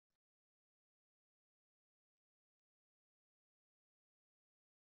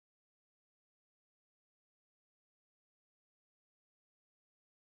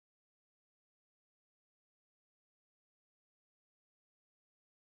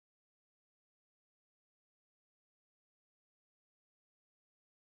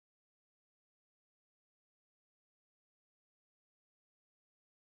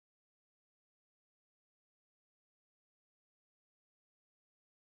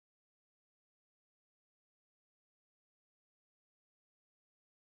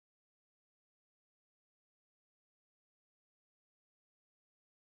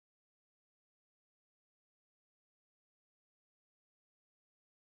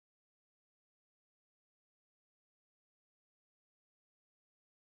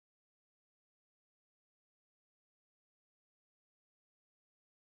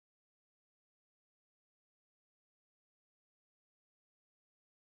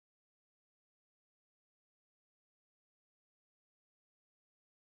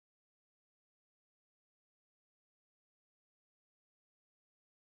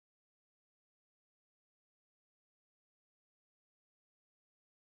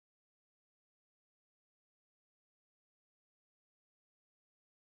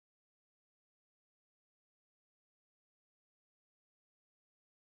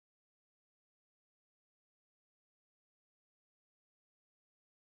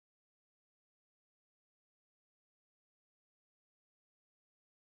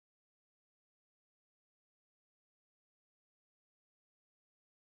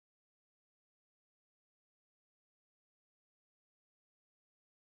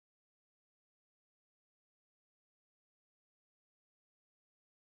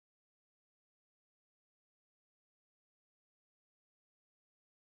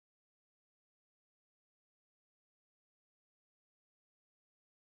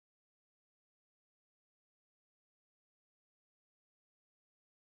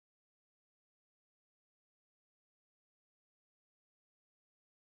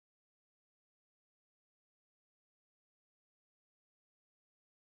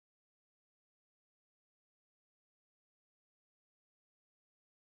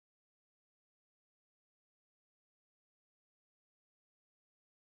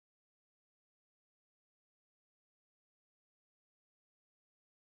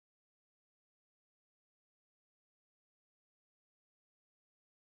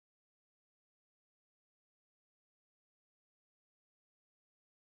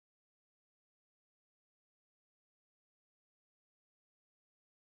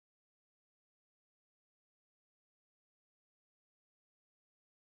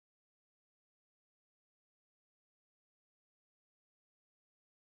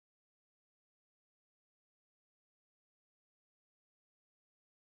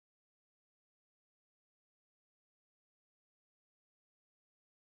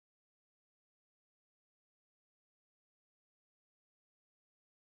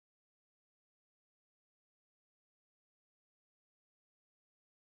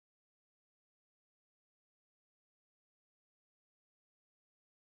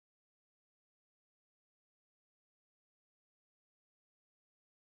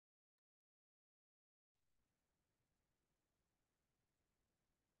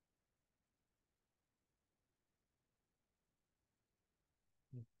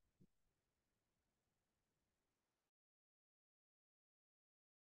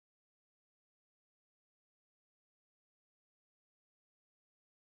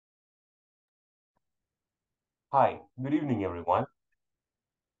Hi, good evening, everyone.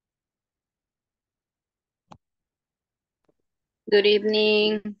 Good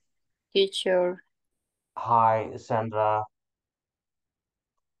evening, teacher. Hi, Sandra.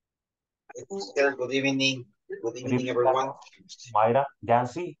 Sir, good evening. Good Good evening, evening, everyone. guys. Myra,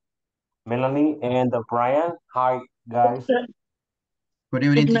 Jancy, Melanie, and Brian. Hi, guys. Good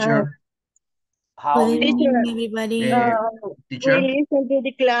evening, Good night. teacher. How Good do you? evening, Teacher, everybody. Uh, we teacher, listen to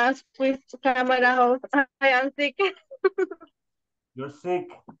the class with camera off. I am sick. You're sick.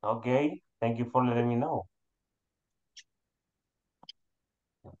 Okay. Thank you for letting me know.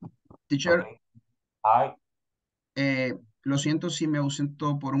 teacher, Okay. Hi. lo siento si me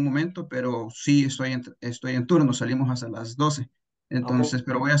ausento por un momento, pero sí estoy en turno, salimos hasta las 12. Okay. Entonces,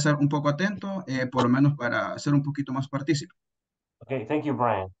 pero voy a estar un poco atento, por lo menos para ser un poquito más partícipe. Okay. Thank you,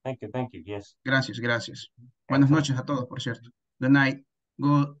 Brian. Thank you. Thank you. Yes. Gracias, gracias. Buenas Excellent. noches a todos, por cierto. Good night.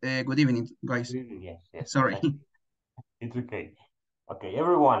 Good evening, guys. Good evening. Yes. Yes. Sorry. Thank you. It's okay. Okay,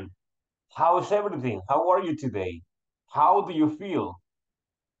 everyone. How is everything? How are you today? How do you feel?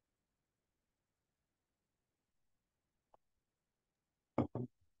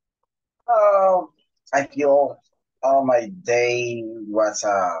 Uh, I feel my day was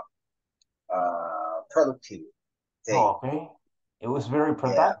a productive day. Oh, okay. It was very Yeah,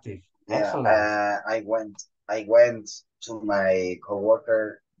 productive. yeah. Excellent. I went to my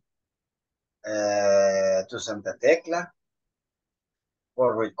coworker to Santa Tecla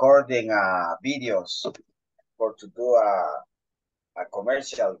for recording videos for to do a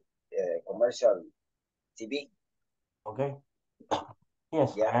commercial TV. Okay.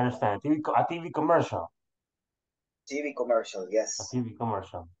 Yes, Yeah, I understand. A TV commercial. TV commercial. A Yes, TV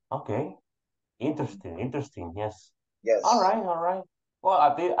commercial. Okay. Interesting. Interesting. Yes. All yes, right. All right. Well,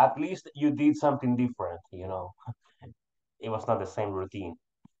 at least you did something different. It was not the same routine.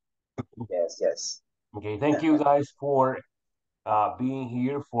 yes. Okay. Thank you guys for being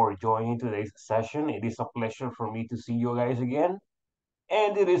here, for joining today's session. It is a pleasure for me to see you guys again.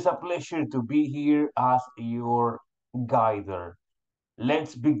 And it is a pleasure to be here as your guider.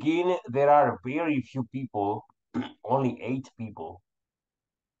 Let's begin. There are very few people, only 8 people,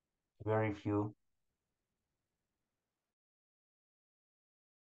 very few.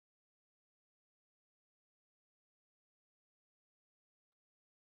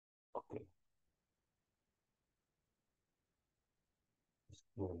 Okay,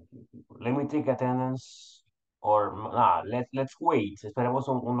 very few people. Let me take attendance, or let's wait. Esperemos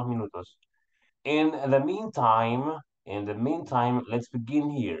unos minutos. In the meantime, let's begin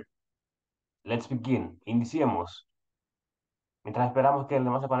here. Let's begin. Iniciemos. Mientras esperamos que los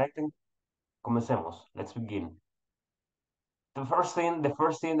demás se conecten, comencemos. Let's begin. The first thing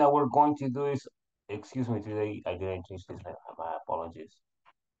that we're going to do is, excuse me, today I didn't change this. My apologies.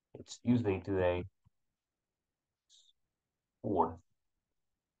 It's Tuesday today, 4th,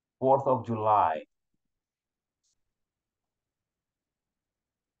 4th of July.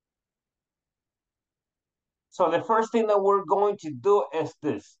 So the first thing that we're going to do is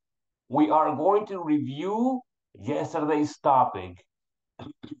this. We are going to review yesterday's topic.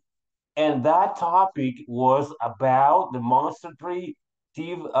 And that topic was about demonstrative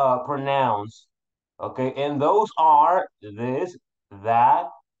pronouns. Okay, and those are this, that,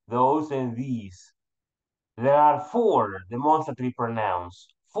 those, and these. There are 4 demonstrative pronouns,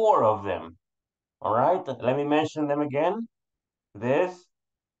 4 of them. All right, let me mention them again. This,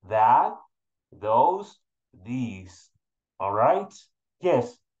 that, those, these. All right,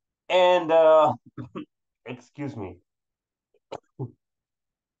 yes. And excuse me.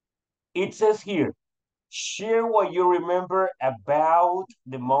 It says here, share what you remember about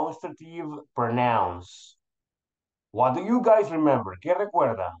demonstrative pronouns. What do you guys remember? ¿Qué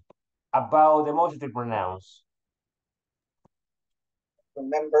recuerdan about demonstrative pronouns?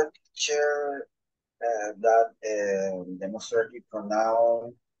 Remember, teacher, that demonstrative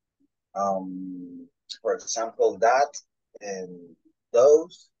pronoun, um, for example, that and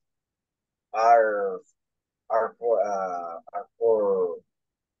those are are for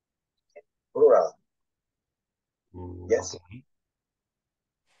plural. Yes, Okay.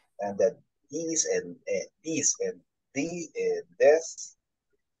 and that these and the and this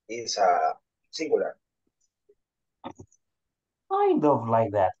is singular. Kind of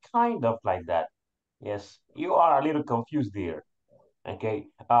like that. Kind of like that. Yes, you are a little confused there. Okay.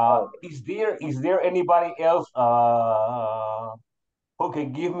 Okay. Is there anybody else who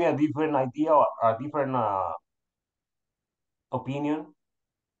can give me a different idea or a different opinion?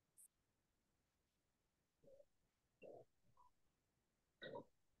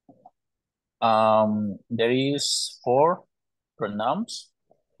 There is 4 pronouns.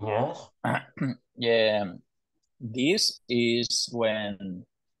 Yes. Yeah, This is when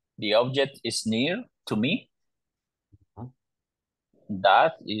the object is near to me.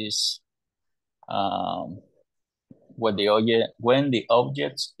 That is when the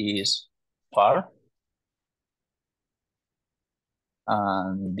object is far.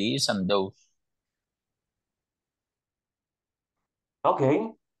 And these and those. Okay.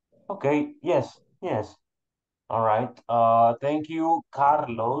 Okay. Yes. Yes. All right. Thank you,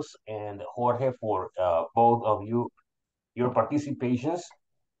 Carlos and Jorge, for both of you, your participations.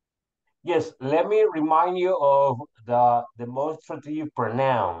 Yes, let me remind you of the demonstrative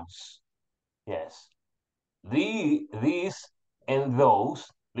pronouns. Yes. These, and those,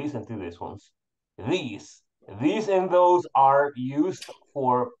 listen to these ones. These and those are used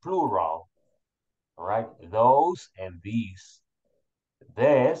for plural. All right. Those and these.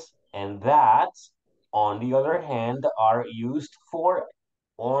 This and that, on the other hand, are used for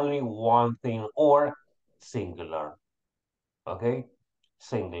only one thing or singular. Okay?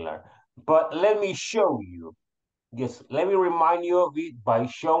 Singular. But let me show you. Yes, let me remind you of it by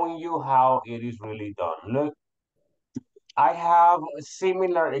showing you how it is really done. Look, I have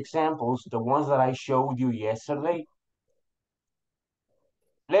similar examples, the ones that I showed you yesterday.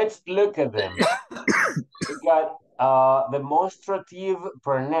 Let's look at them. We got demonstrative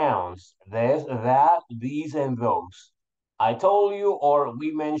pronouns. This, that, these, and those. I told you, or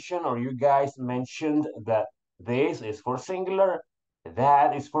we mentioned, or you guys mentioned that this is for singular,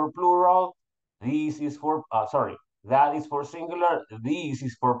 that is for plural, this is for, that is for singular, this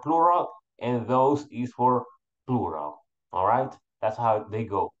is for plural, and those is for plural. All right? That's how they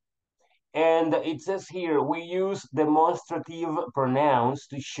go. And it says here, we use demonstrative pronouns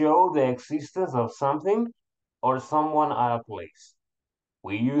to show the existence of something or someone at a place.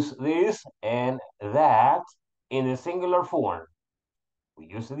 We use this and that in the singular form. We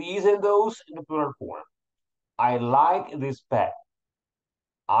use these and those in the plural form. I like this pet.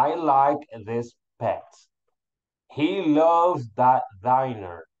 I like this pet. He loves that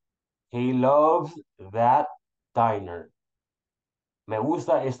diner. He loves that diner. Me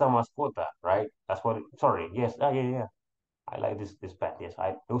gusta esta mascota, right? That's what, sorry, yes, yeah. I like this pet, yes,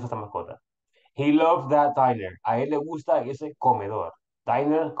 me gusta esta mascota. He loves that diner. A él le gusta ese comedor.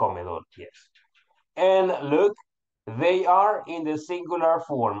 Diner, comedor, yes. And look, they are in the singular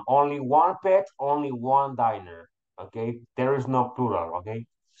form. Only one pet, only one diner, okay? There is no plural, okay?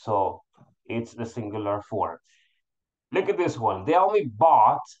 So it's the singular form. Look at this one. They only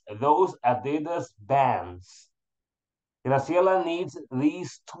bought those Adidas bands. Graciela needs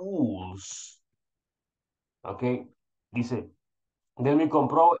these tools. Okay, dice, él me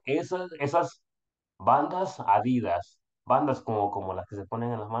compró esas bandas Adidas. Bandas como las que se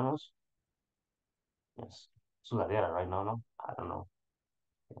ponen en las manos. Yes. Sudadera right now, no? I don't know.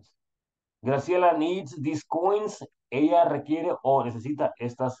 Yes. Graciela needs these coins. Ella requiere o necesita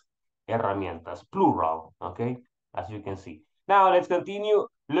estas herramientas. Plural, okay? As you can see. Now, let's continue.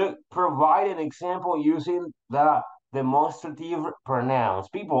 Look, provide an example using the demonstrative pronouns.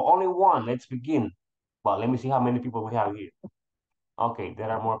 People, only one. Let's begin. Well, let me see how many people we have here. Okay, there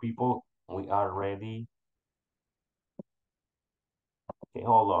are more people. We are ready. Okay,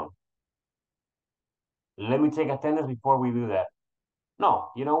 hold on. Let me take attendance before we do that. No,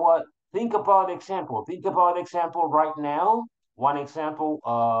 you know what? Think about the example. Think about the example right now. One example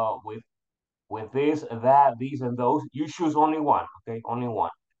with this, that, these, and those. You choose only one, okay? Only one.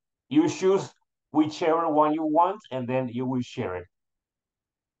 You choose whichever one you want, and then you will share it.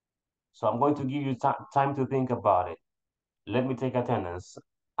 So I'm going to give you time to think about it. Let me take attendance.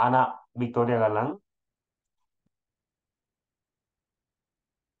 Ana Victoria Galan.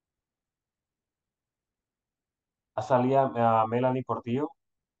 Azalia Melanie Portillo.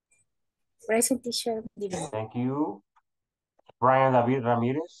 Present teacher. Thank you. Brian David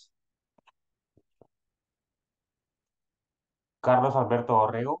Ramirez. Carlos Alberto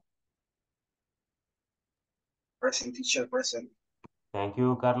Orrego. Present teacher, present. Thank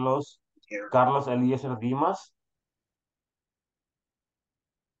you, Carlos. Here. Carlos Eliezer Dimas.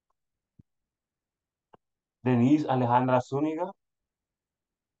 Denise Alejandra Zúñiga.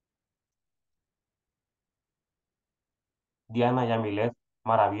 Diana Yamilet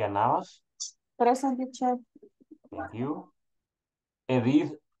Maravilla Navas. Present teacher. Thank you.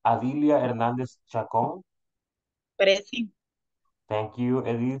 Edith Adilia Hernández Chacón. Present. Thank you,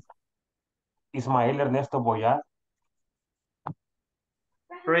 Edith. Ismael Ernesto Boyar.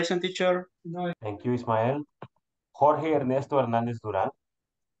 Present teacher. Thank you, Ismael. Jorge Ernesto Hernández Durán.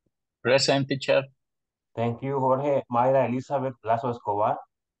 Present teacher. Thank you, Jorge. Mayra Elizabeth Lazo Escobar.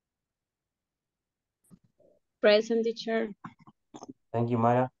 Present teacher. Thank you,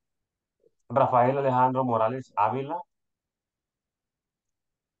 Mayra. Rafael Alejandro Morales Ávila.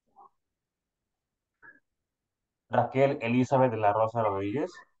 Raquel Elizabeth de la Rosa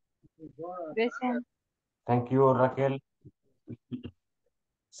Rodríguez. Present. Thank you, Raquel.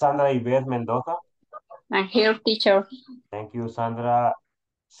 Sandra Yvette Mendoza. I'm here, teacher. Thank you, Sandra.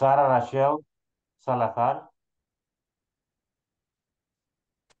 Sara Rachel Salazar.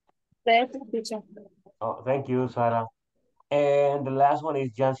 Present, teacher. Oh, thank you, Sara. And the last one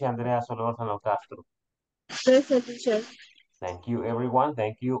is Jancy Andrea Solórzano Castro. Present, teacher. Thank you, everyone.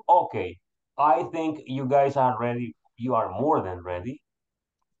 Thank you. Okay. I think you guys are ready. You are more than ready.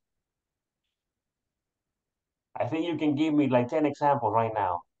 I think you can give me like 10 examples right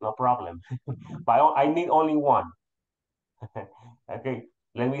now. No problem. But I need only one. Okay.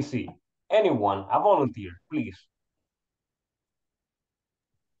 Let me see. Anyone, a volunteer, please.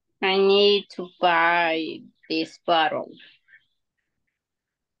 I need to buy this bottle.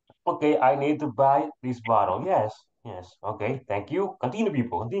 Okay, I need to buy this bottle. Yes, yes. Okay, thank you. Continue,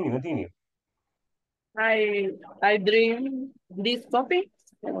 people. Continue, continue. I drink this coffee.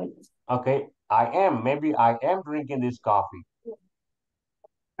 Okay, maybe I am drinking this coffee.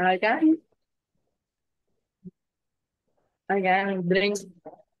 Again. Again, drink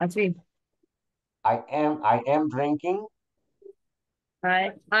así. I am drinking.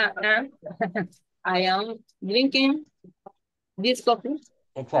 I am I am drinking this coffee.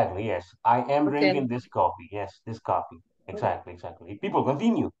 Exactly, yes. I am Okay. drinking this coffee. Yes, this coffee. Exactly, exactly. People,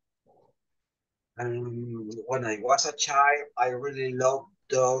 continue. When I was a child, I really loved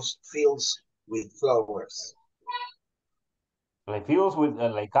those fields with flowers. Like fields with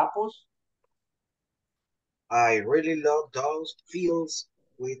like campus. I really love those fields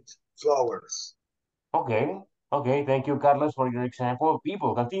with flowers. Okay, okay. Thank you, Carlos, for your example.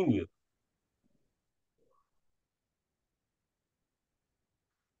 People, continue.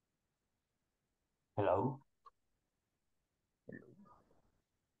 Hello.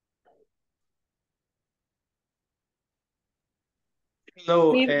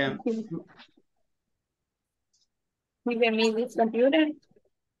 Hello, Give me this computer.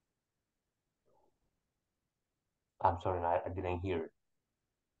 I'm sorry, I didn't hear it.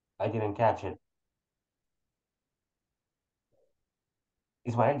 I didn't catch it.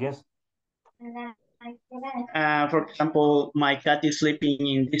 Ismael, yes. for example, my cat is sleeping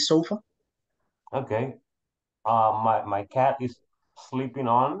in this sofa. Okay. My cat is sleeping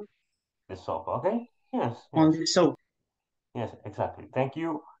on the sofa. Okay. Yes. On Yes. this sofa. Yes. Exactly. Thank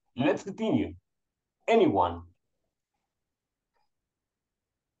you. Let's continue. Anyone?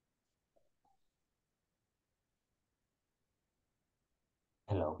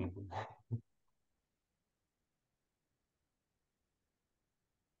 Hello, people.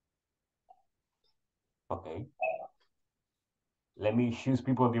 Okay. Let me choose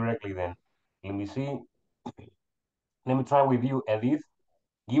people directly then. Let me see. Let me try with you, Edith.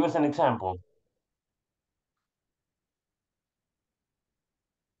 Give us an example.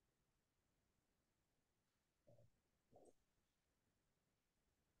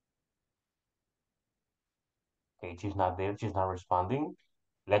 Okay, she's not there. She's not responding.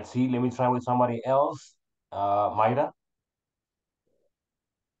 Let's see. Let me try with somebody else. Mayra.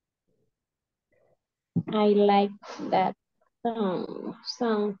 I like that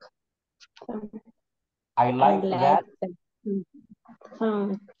song. I I like like that. that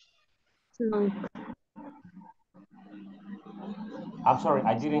song. Song. I'm sorry.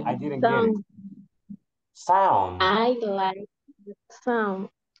 I didn't get it. Song. Sound. I like the song.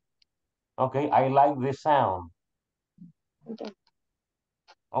 Okay. I like this sound. Okay.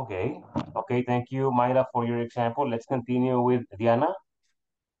 Okay. Okay. Thank you, Mayra, for your example. Let's continue with Diana.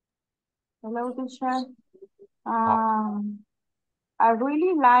 Hello, teacher. Hi. I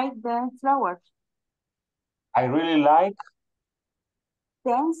really like the flowers. I really like.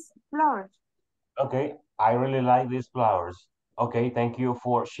 Dance flowers. Okay. I really like these flowers. Okay. Thank you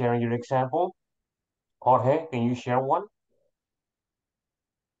for sharing your example. Jorge, can you share one?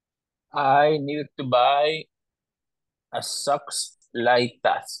 I need to buy a socks like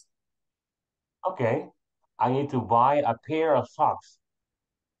that. Okay. I need to buy a pair of socks.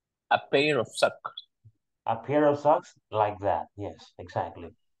 A pair of socks. A pair of socks like that. Yes,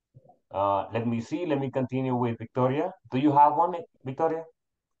 exactly. Let me see. Let me continue with Victoria. Do you have one, Victoria?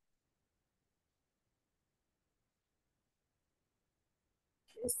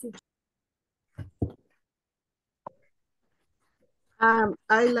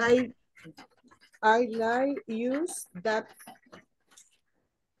 I like use that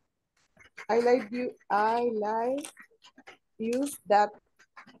I like use that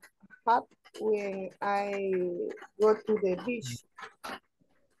hat when I go to the beach.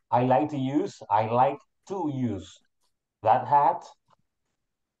 I like to use, I like to use. That hat.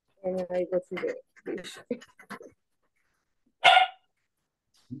 And I go to the dish.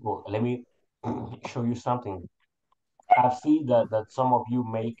 Well, let me show you something. I've seen that some of you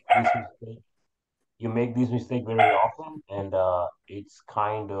make this mistake. You make this mistake very often, and it's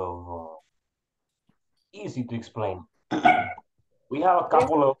kind of easy to explain. We have a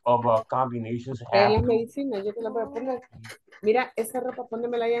couple of combinations Trae las happening. medicinas, yo te las voy a poner. Mira, esa ropa,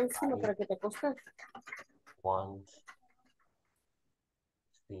 pónemela allá encima para que te acostes. One,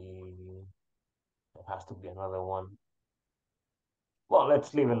 see, there has to be another one. Well,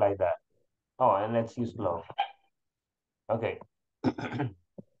 let's leave it like that. Oh, and let's use flow. Okay.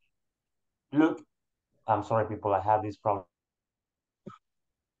 Look, I'm sorry, people. I have this problem.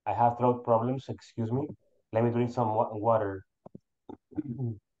 I have throat problems. Excuse me. Let me drink some water.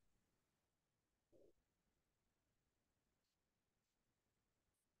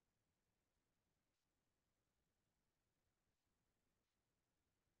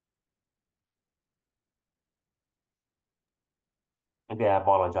 Okay, I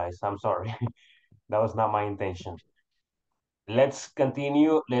apologize. I'm sorry. That was not my intention. Let's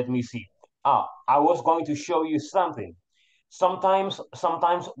continue. Let me see. I was going to show you something. Sometimes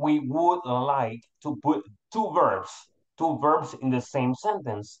we would like to put two verbs in the same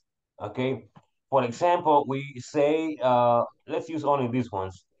sentence. Okay. For example, we say, let's use only these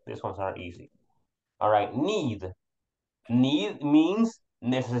ones. These ones are easy. All right. Need. Need means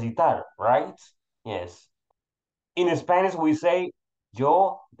necesitar, right? Yes. In Spanish, we say,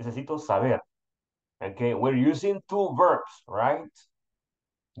 yo necesito saber. Okay. We're using two verbs, right?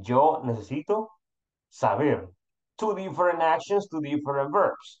 Yo necesito saber. Two different actions, two different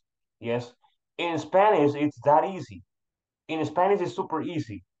verbs. Yes. In Spanish, it's that easy. In Spanish, it's super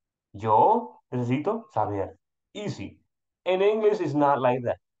easy. Yo necesito saber. Easy. In English, it's not like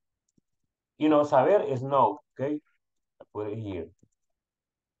that. You know, saber is know. Okay. I put it here.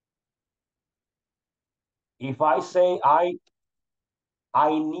 If I say I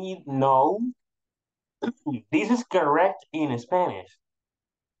need know, this is correct in Spanish.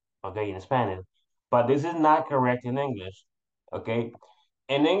 Okay, in Spanish. But this is not correct in English. Okay.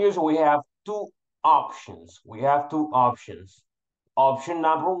 In English, we have two options. We have two options. Option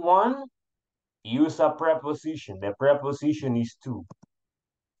number one, use a preposition. The preposition is to.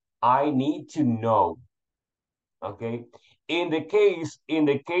 I need to know. Okay. In the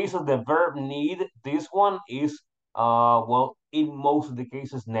case of the verb need, this one is well, in most of the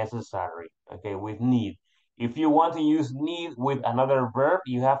cases necessary. Okay, with need. If you want to use need with another verb,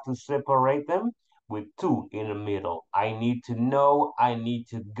 you have to separate them with two in the middle. I need to know, I need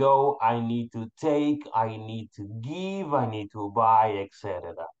to go, I need to take, I need to give, I need to buy,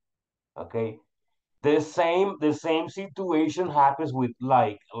 etc. Okay. The same situation happens with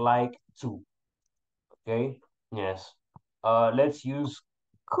like to. Okay. Yes. Let's use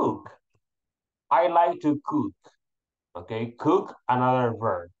cook. I like to cook. Okay. Cook, another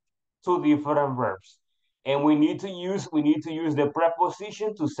verb. Two different verbs. And we need to use the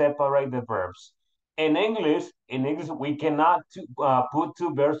preposition to separate the verbs. In English, we cannot put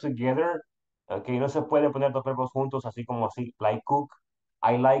two verbs together. Okay, no se puede poner dos verbos juntos así como así. Like cook.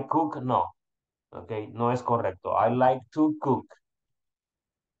 I like cook. No. Okay, no es correcto. I like to cook.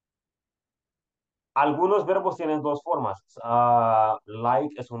 Algunos verbos tienen dos formas. Like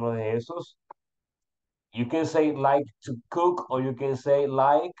es uno de esos. You can say like to cook or you can say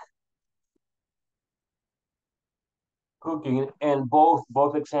like cooking, and both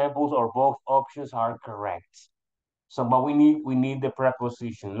examples or both options are correct. So, but we need the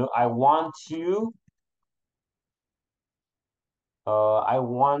preposition. Look, I want to,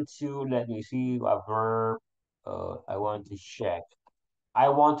 let me see a verb. I want to check. I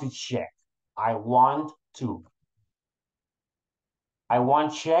want to check. I want to. I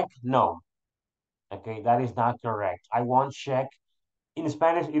want check. No. Okay, that is not correct. I want check. In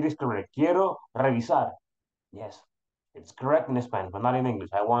Spanish, it is correct. Quiero revisar. Yes, it's correct in Spanish, but not in English.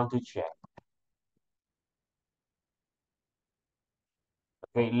 I want to check.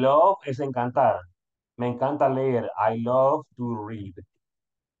 Okay, love es encantar. Me encanta leer. I love to read.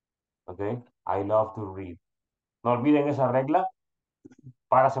 Okay, I love to read. No olviden esa regla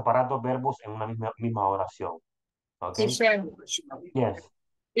para separar dos verbos en una misma oración. Okay. Teacher, Yes.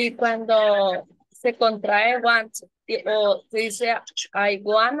 y cuando se contrae want o se dice I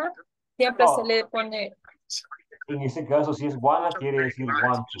wanna, siempre se le pone. En ese caso, si es wanna, quiere decir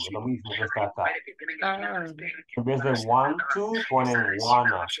want to. Lo mismo que está acá. En vez de want to, ponen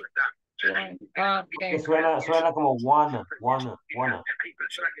wanna. Okay. Suena como wanna.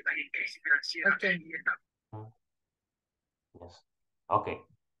 Okay. Yes. Okay.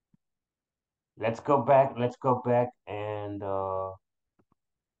 Let's go back and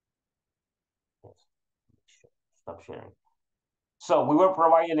stop sharing. So we were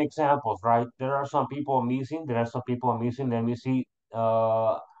providing examples, right? There are some people missing. Let me see.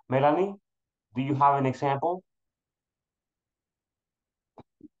 Melanie, do you have an example?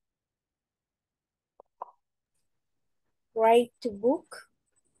 Write to book.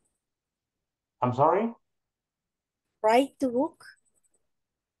 I'm sorry? Write to book.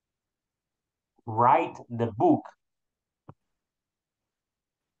 Write the book.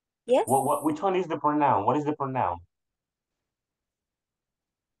 Yes. Which one is the pronoun? What is the pronoun?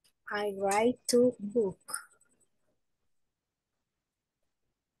 I write to book.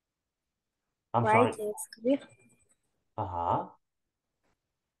 I'm Write sorry. escribir. Ajá.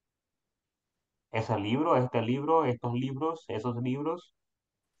 Ese libro, este libro, estos libros, esos libros.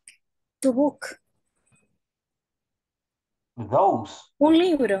 To book. Those. Un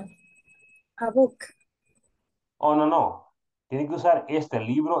libro. A book. Oh, no, no. Tiene que usar este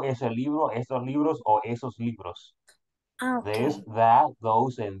libro, ese libro, estos libros o esos libros. Ah, This, okay. that,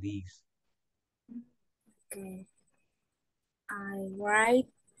 those, and these. Okay. I write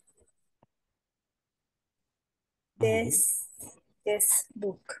this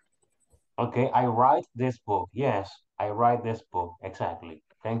book. Okay, I write this book. Yes, I write this book. Exactly.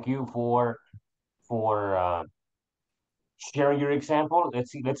 Thank you for sharing your example.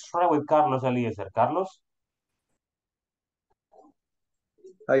 Let's see. Let's try with Carlos Eliezer. Carlos,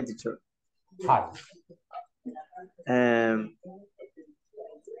 Hi, teacher. hi.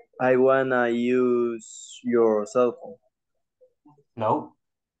 I wanna use your cell phone. No,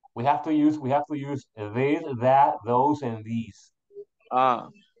 we have to use this, that, those, and these. Ah,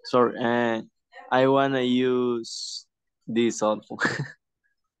 sorry. I wanna use this cell phone.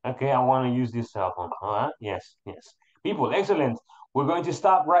 Okay, I want to use this cell phone. Yes, yes. People, excellent. We're going to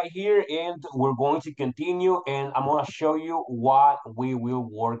stop right here and we're going to continue and I'm going to show you what we will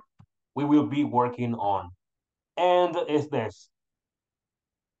be working on. And is this.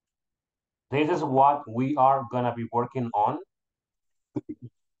 This is what we are going to be working on.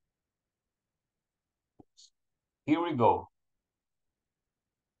 Here we go.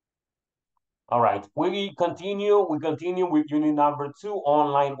 All right, we continue with unit number 2,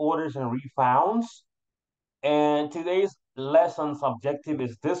 online orders and refunds. And today's lesson's objective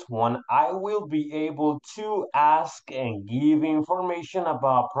is this one. I will be able to ask and give information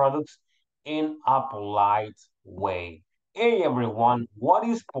about products in a polite way. Hey everyone, what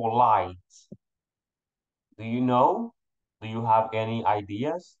is polite? Do you know? Do you have any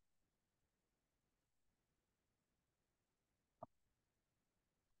ideas?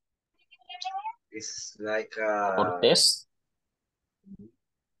 It's like Cortés.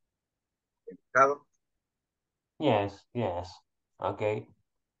 educado. Yes, yes. Okay.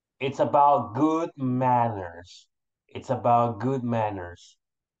 It's about good manners. It's about good manners.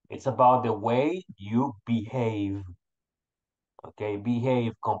 It's about the way you behave. Okay,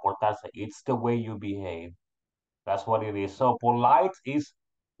 behave, comportarse. It's the way you behave. That's what it is. So polite is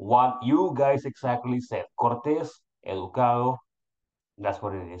what you guys exactly said. Cortés, educado. That's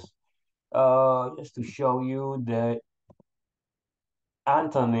what it is. Just to show you the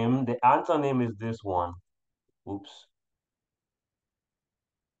antonym. The antonym is this one. Oops.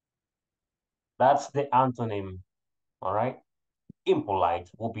 That's the antonym. All right. Impolite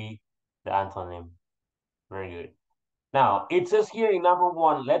will be the antonym. Very good. Now, it says here in number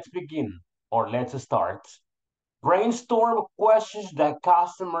 1, let's begin or let's start. Brainstorm questions that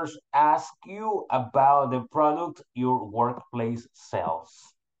customers ask you about the product your workplace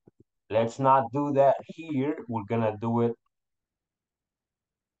sells. Let's not do that here. We're gonna do it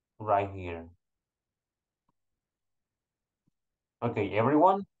right here. Okay,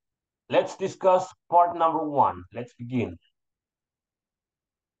 everyone, let's discuss part number 1. Let's begin.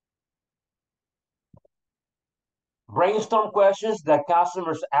 Brainstorm questions that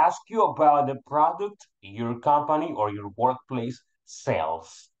customers ask you about the product your company or your workplace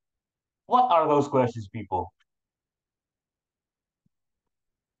sells. What are those questions, people?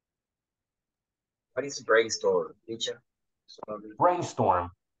 What is brainstorm, teacher? Sorry. Brainstorm.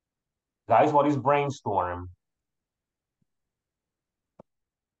 Guys, what is brainstorm?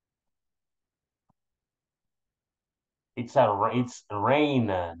 It's rain,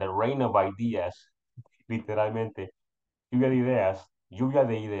 the rain of ideas, literalmente. Lluvia de ideas, lluvia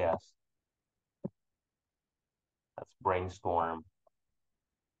de ideas. That's brainstorm.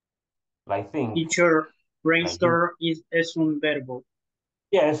 I think. Teacher, I think. brainstorm es un verbo.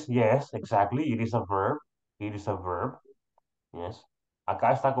 Yes, yes, exactly. It is a verb. It is a verb. Yes.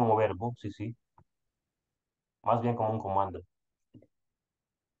 Acá está como verbo, sí, sí. Más bien como un comando.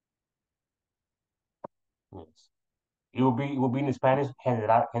 statements. It will be in Spanish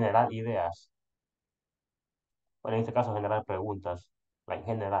generar ideas. Bueno, en este caso generar preguntas, like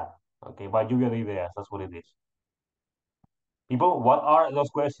generar. Okay, but lluvia de ideas, that's what it is. People, what are those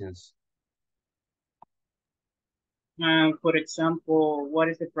questions? For example, what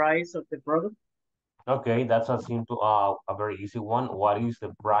is the price of the product? Okay, that's a simple, a very easy one. What is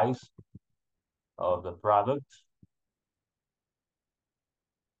the price of the product?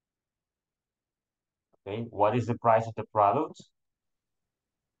 Okay, what is the price of the product?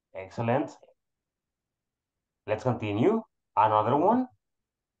 Excellent. Let's continue. Another one.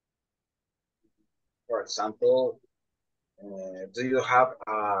 For example, do you have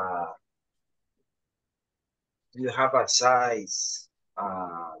a size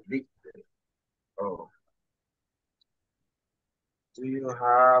big? Oh, do you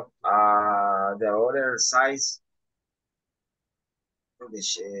have the other size for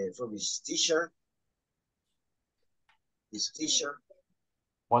this t-shirt? This t-shirt.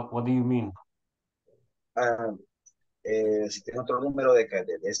 What do you mean? Si tiene otro número de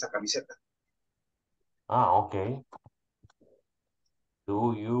esta camiseta. Ah, okay.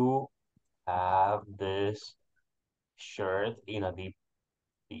 Do you have this shirt in a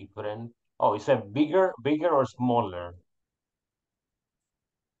different? Oh, is it bigger or smaller?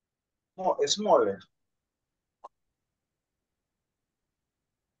 No, smaller.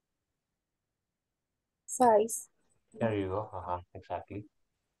 Size. There you go. Exactly.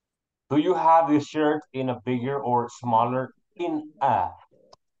 Do you have this shirt in a bigger or smaller in a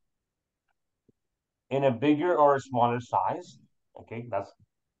bigger or smaller size? Okay, that's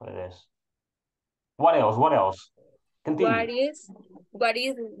what it is. What else? What else? Continue. What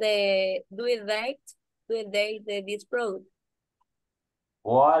is the due date de this product?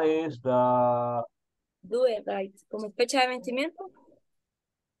 What is the Due date, como fecha de vencimiento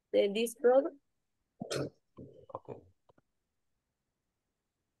de this product. okay.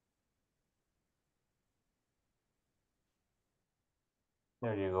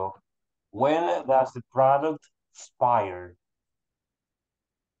 There you go. When does the product expire?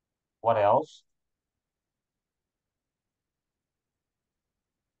 What else?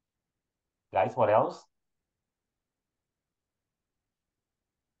 Guys, what else?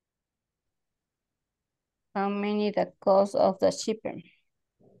 How many the cost of the shipping?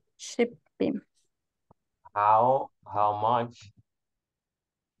 Shipping. How much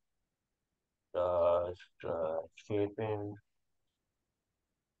does the shipping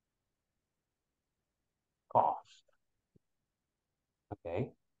cost?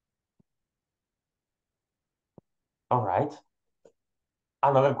 Okay. All right.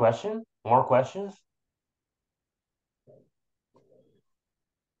 Another question? More questions?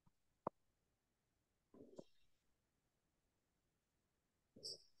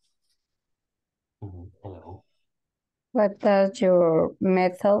 Hello. What does your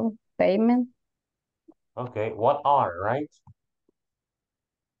method payment? Okay, what are, right?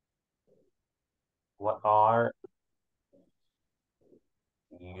 What are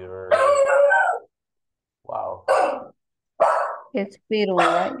your, wow. It's futuro,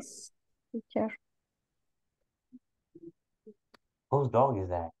 right? Teacher. Whose dog is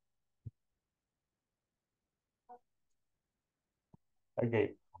that?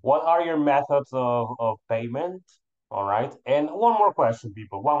 Okay, what are your methods of payment? All right, and one more question,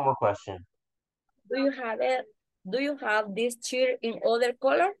 people, one more question. Do you have it? Do you have this shirt in other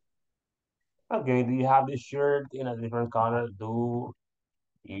color? Okay, do you have this shirt in a different color? Do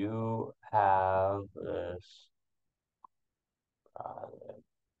you have this?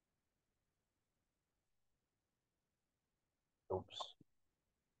 Oops.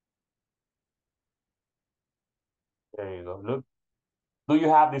 There you go. Look, do you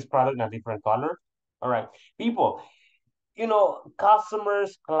have this product in a different color? All right, people, you know,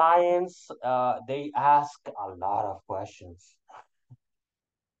 customers, clients, they ask a lot of questions.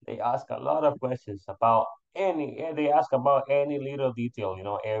 They ask a lot of questions about they ask about any little detail, you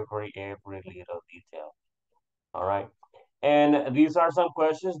know, every little detail. All right. And these are some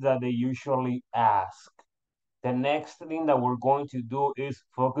questions that they usually ask. The next thing that we're going to do is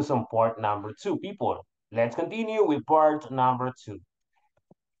focus on part number 2. People, let's continue with part number 2.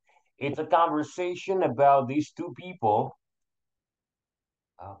 It's a conversation about these two people.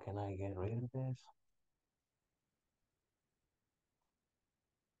 How can I get rid of this?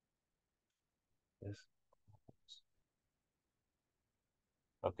 Yes.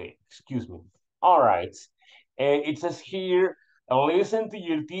 Okay, excuse me. All right. It says here, listen to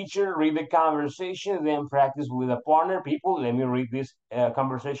your teacher, read the conversation, then practice with a partner. People, let me read this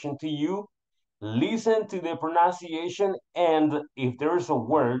conversation to you. Listen to the pronunciation, and if there is a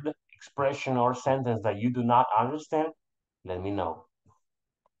word, expression or sentence that you do not understand, let me know.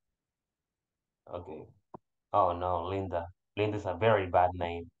 Okay. Oh no, Linda. Linda's a very bad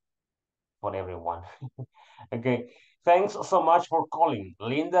name for everyone. Okay. Thanks so much for calling.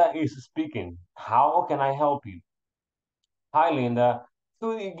 Linda is speaking. How can I help you? Hi, Linda.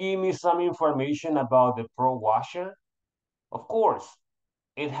 Could you give me some information about the Pro Washer? Of course.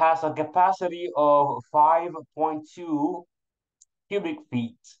 It has a capacity of 5.2 cubic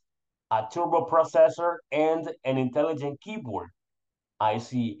feet, a turbo processor, and an intelligent keyboard. I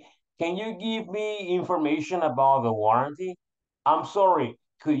see. Can you give me information about the warranty? I'm sorry,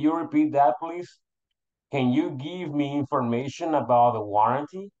 could you repeat that, please? Can you give me information about the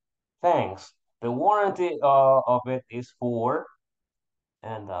warranty? Thanks. The warranty of it is for,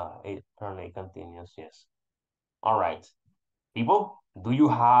 and it currently continues, yes. All right. People, do you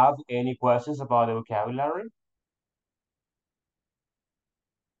have any questions about the vocabulary?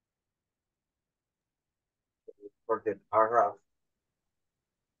 For the paragraph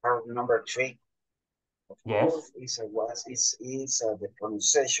number 3. Of Yes. course, is the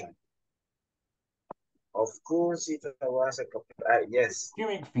pronunciation. Of course, it was a yes.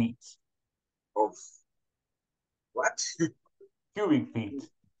 Cubic feet. Of what? Cubic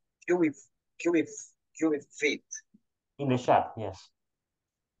feet. Cubic feet. In the chat, yes.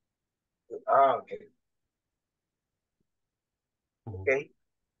 Ah, okay. Okay.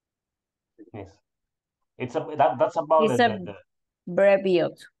 Yes. It's that's about It's the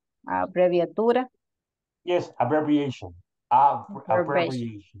abreviatura. yes, abbreviation.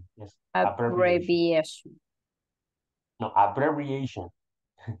 Abbreviation. Yes. Abbreviation. Abbreviation. No, abbreviation.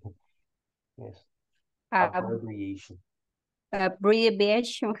 Yes. Ab- Abbreviation.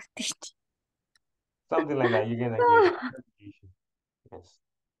 Abbreviation. Something like that. You're gonna get it. Abbreviation. Yes.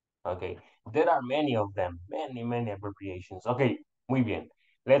 Okay. There are many of them. Many abbreviations. Okay. Muy bien.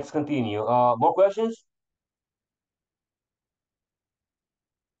 Let's continue. More questions?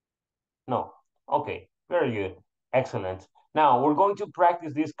 No. Okay. Very good. Excellent. Now we're going to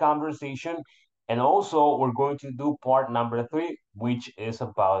practice this conversation, and also we're going to do part number 3, which is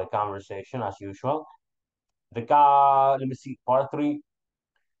about the conversation as usual. Let me see, part 3.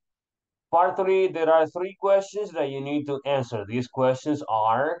 Part 3, there are 3 questions that you need to answer. These questions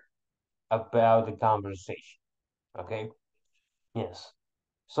are about the conversation. Okay? Yes.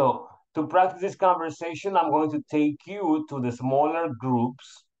 So to practice this conversation, I'm going to take you to the smaller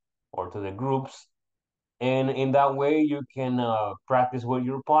groups or to the groups. And in that way, you can practice with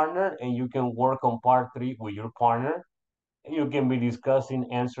your partner and you can work on part 3 with your partner. And you can be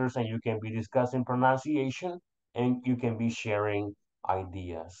discussing answers and you can be discussing pronunciation and you can be sharing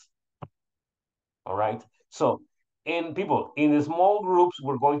ideas. All right. So, in the small groups,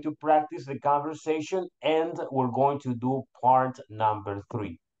 we're going to practice the conversation and we're going to do part number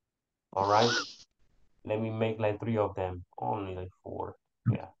 3. All right. Let me make like 3 of them. Only like 4.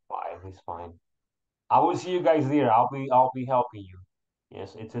 Yeah, 5 is fine. I will see you guys there. I'll be helping you.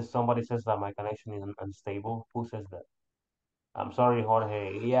 Yes, it says somebody says that my connection is unstable. Who says that? I'm sorry,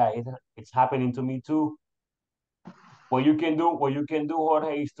 Jorge. Yeah, it's happening to me too. What you can do,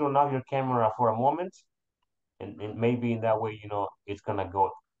 Jorge, is turn off your camera for a moment, and maybe in that way, it's gonna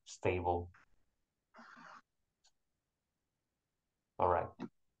go stable. All right,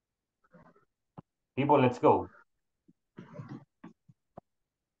 people, let's go.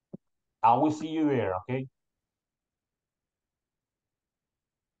 I will see you there. Okay.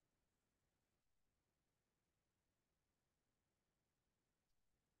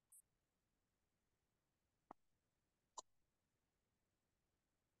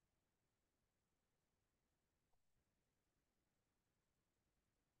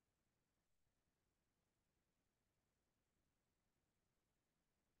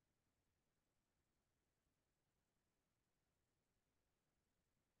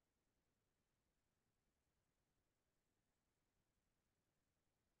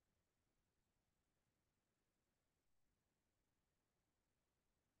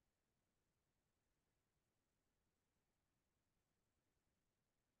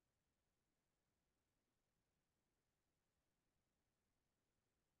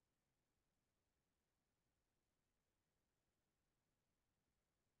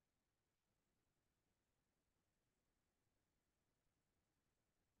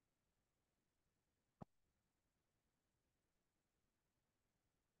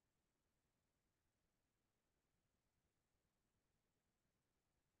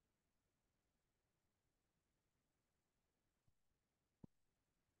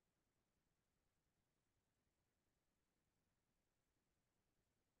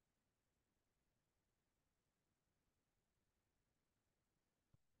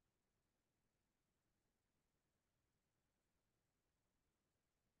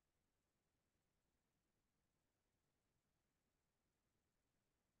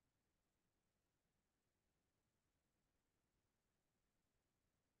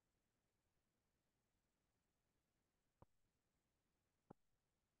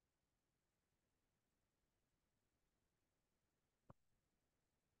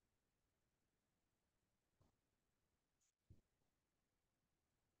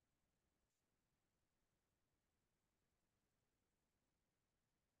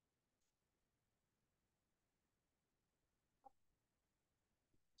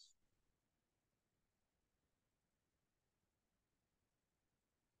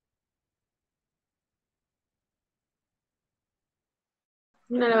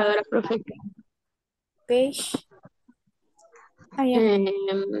 Una lavadora perfecta. Page.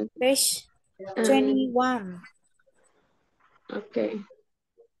 Page 21. Okay.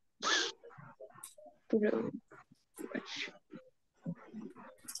 Pero,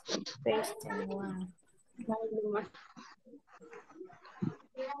 Page 21.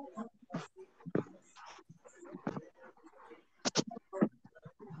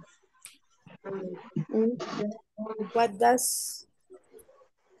 What does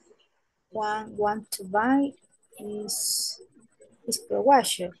one want to buy is pro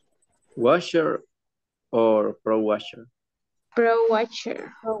washer. Washer or pro washer? Pro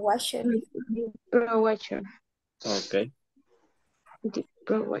watcher. Pro washer. Pro watcher. Okay. The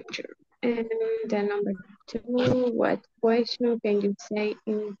pro watcher. And the number 2, what question can you say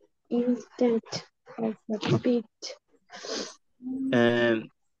in instant of a bit?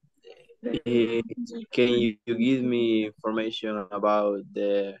 Can you give me information about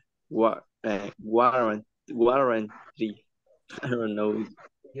the warranty? I don't know.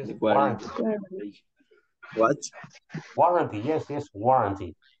 Yes, The warranty. What? Warranty, yes,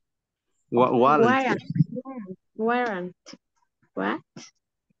 warranty. Warranty. Warranty. What?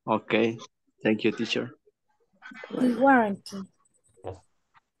 Okay. Thank you, teacher. The warranty. Yes.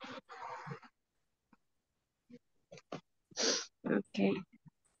 Okay.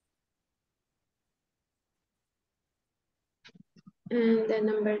 And the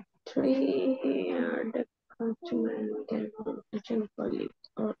number 3 are the consumer information policy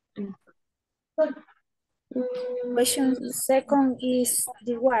or Question second is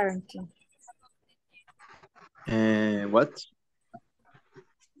the warranty. What?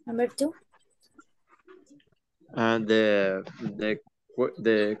 Number 2.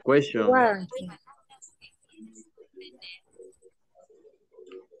 The question. Warranty.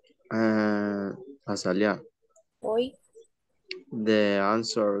 Azalia. Hoy. The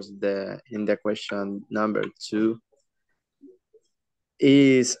answers in the question number 2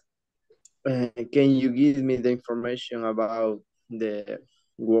 is can you give me the information about the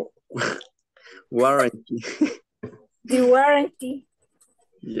warranty? The warranty.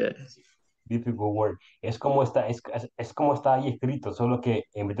 Yes. Difficult word. Es como está ahí escrito, solo que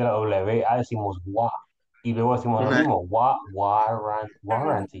en vez de la W A decimos wa. Y luego decimos lo mismo.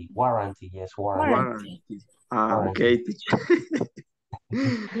 Warranty. Yes, warranty. Okay, teacher.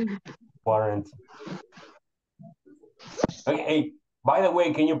 Warranty. Okay, hey, by the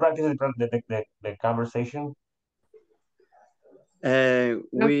way, can you practice the conversation?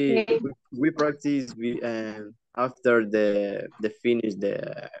 We practice after the finish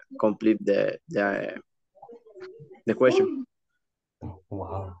complete the question.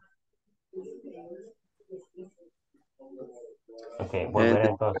 Wow. Okay, volveré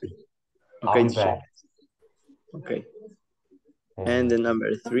entonces. Okay, I'll be back. Okay. And the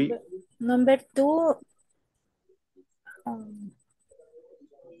number 3. Number 2.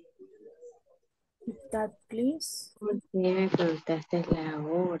 That please. ¿Por qué me preguntaste la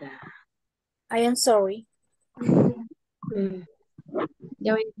hora? I am sorry.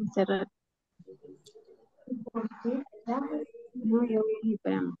 Ya voy a cerrar. No, yo voy a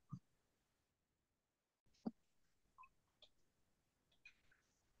esperar.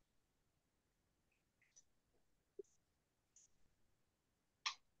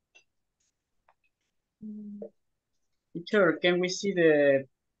 Teacher, can we see the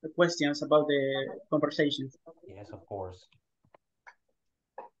questions about the conversations? Yes, of course.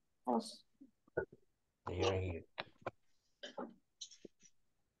 Yes. They are here.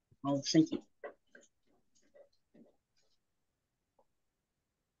 Oh, thank you.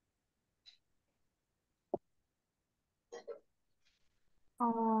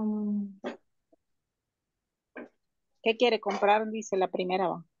 ¿Qué quiere comprar? Dice la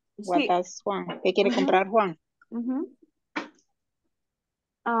primera. What Sí. does Juan? ¿Qué quiere comprar Juan?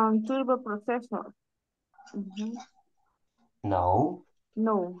 Turbo processor. No.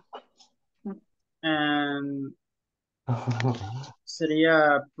 No.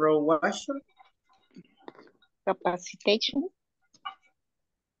 Sería pro washer. Capacitation.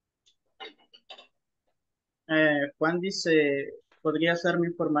 Juan dice, ¿podría hacerme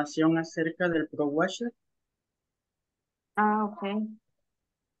información acerca del pro washer? Okay.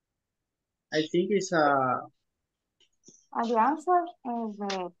 I think it's a... The answer is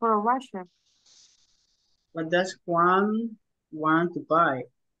the pro washer. What does Juan want to buy?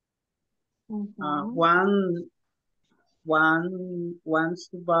 Juan wants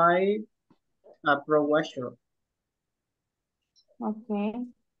to buy a pro washer. Okay.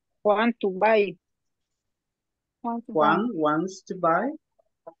 Want to buy. Juan wants to buy.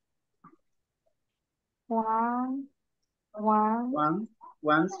 Juan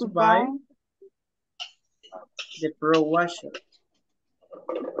wants To to buy buy the pro washer.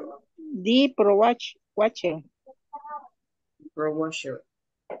 The pro watcher. Pro washer.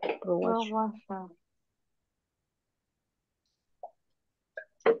 Pro pro watcher. washer.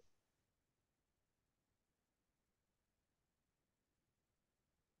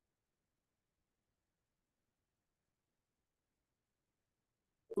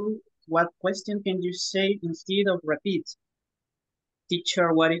 What question can you say instead of repeat?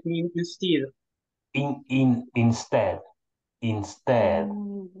 Teacher, what it means instead? Instead.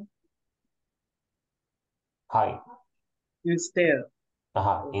 Mm, Hi. Instead.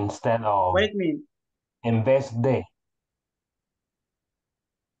 Instead of. What it means? En vez de.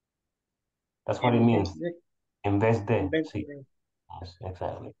 That's what it means. En vez de. Sí. Yes,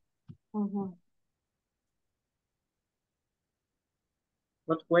 exactly.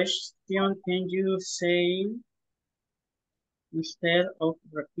 What question can you say instead of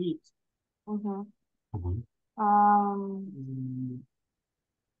repeat? How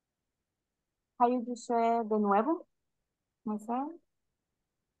you say de nuevo? ¿Me sé?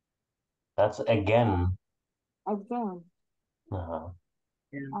 That's again. Again. Yeah.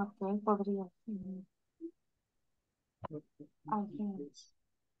 Okay, podría. Again.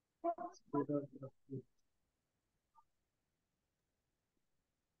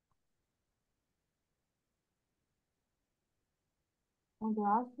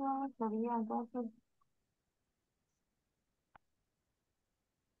 Gracias, sería entonces.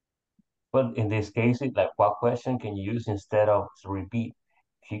 But in this case, it's like, what question can you use instead of repeat?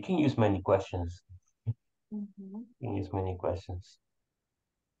 You can use many questions. You can use many questions.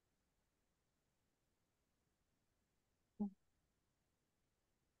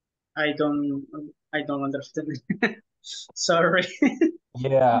 I don't understand. Sorry.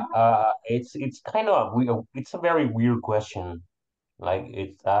 Yeah, it's kind of weird. It's a very weird question. Like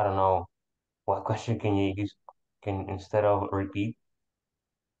it's, I don't know, what question can you use instead of repeat?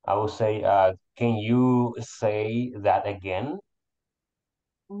 I would say, can you say that again?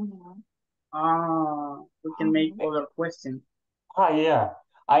 We can make other questions. Yeah.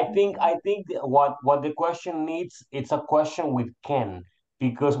 I think what the question needs, it's a question with can,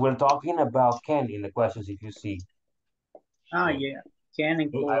 because we're talking about can in the questions, if you see. Yeah. Can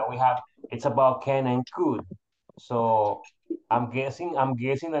and could. We have, it's about can and could. So I'm guessing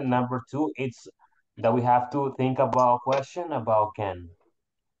that number 2, it's that we have to think about question about can.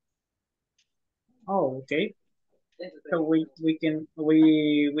 Oh, okay. So we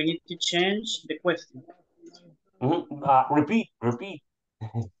need to change the question. Repeat.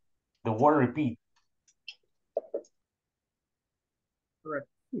 The word repeat.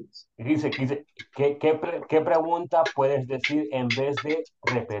 Dice, ¿qué pregunta puedes decir en vez de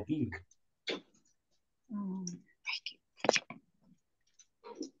repetir?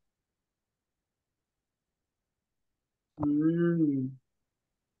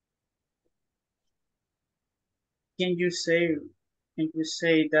 Can you say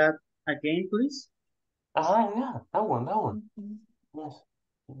that again, please? Yeah, that one. Yes.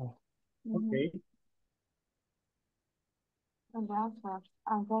 Okay.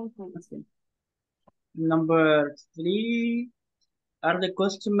 Okay. Number 3, are the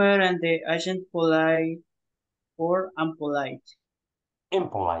customer and the agent polite or impolite?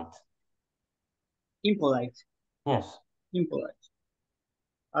 Impolite. Impolite. Yes. Impolite.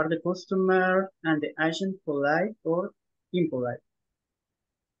 Are the customer and the agent polite or impolite?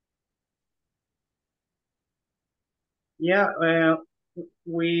 Yeah,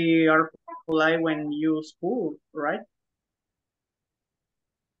 we are polite when you school, right?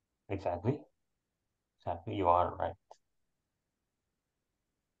 Exactly, you are right.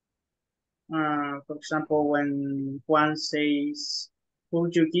 For example, when Juan says,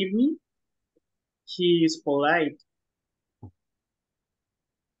 "Could you give me?" he is polite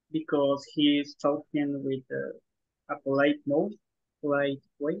because he is talking with a polite mode, polite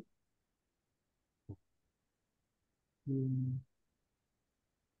way.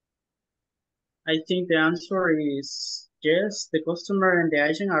 I think the answer is yes, the customer and the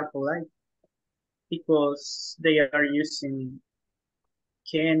agent are polite because they are using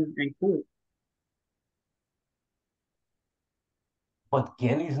can and could. But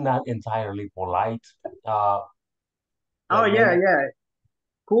Ken is not entirely polite. Oh yeah.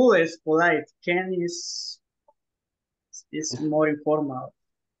 Cool is polite. Can is more informal.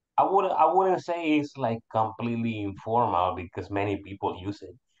 I wouldn't say it's like completely informal because many people use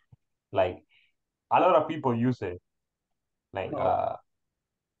it. Like a lot of people use it. Like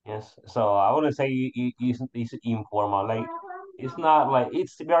yes. So I wouldn't say it's informal. Like it's not like,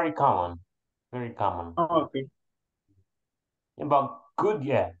 it's very common. Very common. Oh, okay. But Could,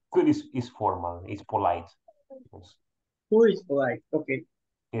 yeah, could is formal, it's polite. Yes. Who is polite? Okay.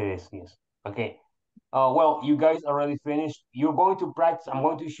 It is, yes. Okay. Well, you guys already finished. You're going to practice. I'm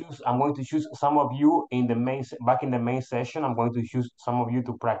going to choose some of you in the back in the main session. I'm going to choose some of you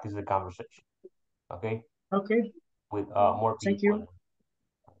to practice the conversation. Okay. Okay. With more people. Thank you.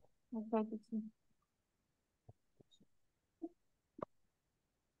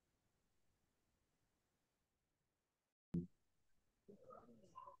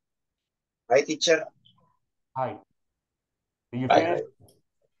 Hi, teacher. Hi. Did you Hi. finish?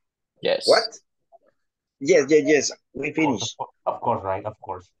 Yes. What? Yes. We finished. Of course, right? Of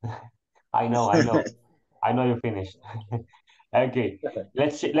course. I know. I know you finished. Okay.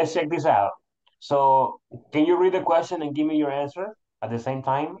 Let's check this out. So, can you read the question and give me your answer at the same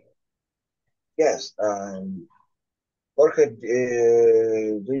time? Yes. Jorge,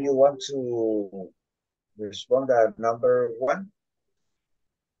 do you want to respond at number 1?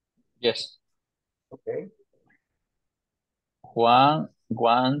 Yes. Okay. Juan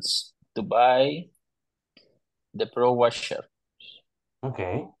wants to buy the pro washer.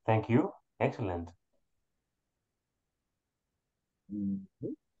 Okay. Thank you. Excellent.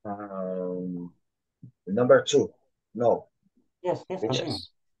 Number 2. No. Yes. Continue. Yes.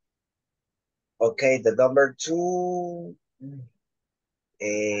 Okay, the number 2.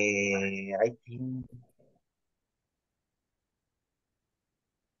 I think,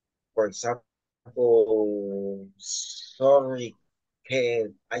 for example, sorry,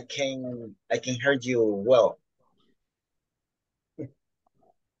 I can hear you well.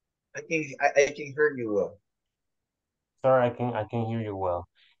 I can hear you well. Sorry, I can hear you well.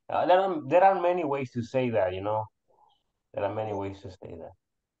 There are many ways to say that, you know. There are many ways to say that.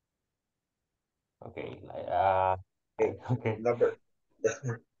 Okay. Okay. Number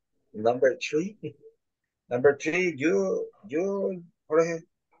 3. Number 3. You, Jorge,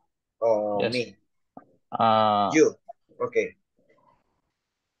 or Yes. me? You. Okay.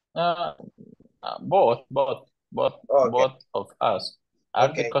 Both Okay. of us. Are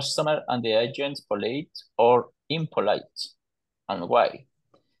the Okay. customer and the agent polite or impolite, and why?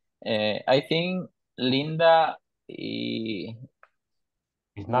 I think Linda It's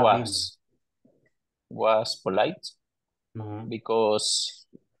not Linda. was polite Mm-hmm. because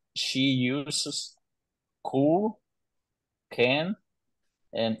she uses cool, can,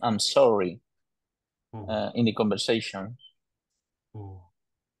 and I'm sorry in the conversation.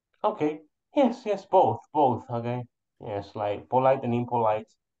 Okay. Yes, both. Okay. Yes, like polite and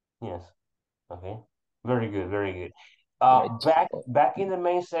impolite. Yes. Okay. Very good. Back in the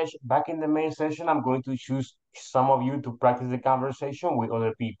main session, I'm going to choose some of you to practice the conversation with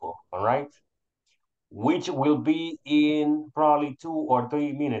other people. All right. Which will be in probably 2 or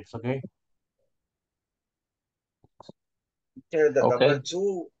 3 minutes. Okay. The number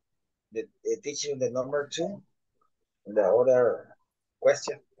 2. Teaching the number 2. The other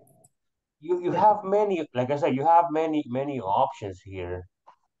question. You have many, like I said, you have many options here.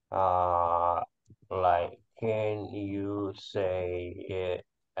 Like, can you say it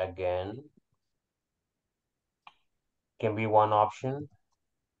again? Can be one option.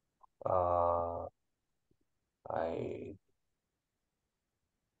 Hold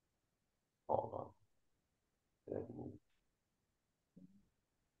on.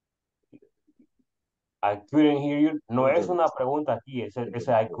 I couldn't hear you. No es una pregunta aquí, ese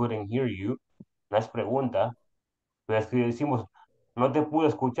I couldn't hear you. No es pregunta. Pero es que decimos, no te pude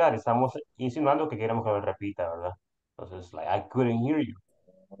escuchar. Estamos insinuando que queremos que lo repita, ¿verdad? Entonces, like, I couldn't hear you.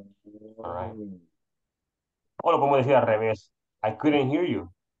 All right. O lo podemos decir al revés. I couldn't hear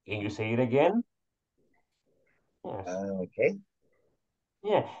you. Can you say it again? Yes. Okay.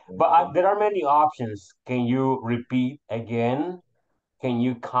 Yeah, but there are many options. Can you repeat again? Can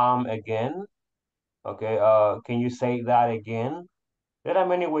you come again? Okay, can you say that again? There are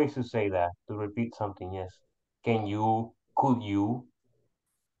many ways to say that, to repeat something, yes. Can you, could you?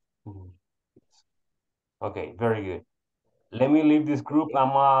 Okay, very good. Let me leave this group.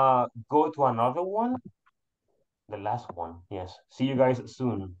 I'm go to another one. The last one, yes. See you guys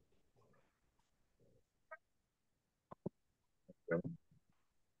soon.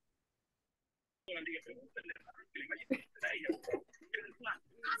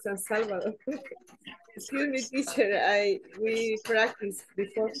 San Salvador. Excuse me, teacher. We practiced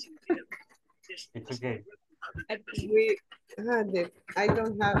before. It's okay. We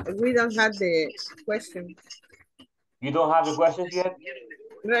don't have the question. You don't have the questions yet?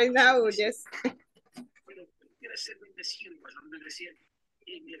 Right now, yes.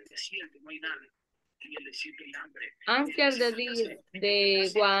 Answer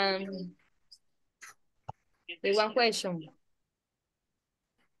the one question.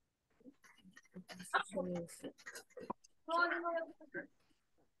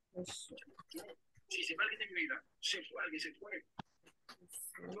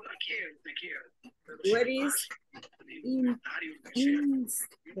 What is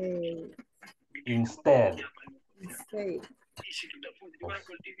Instead. instead?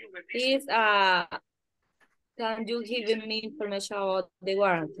 Is can you give me information about the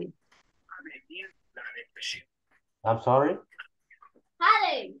warranty? I'm sorry?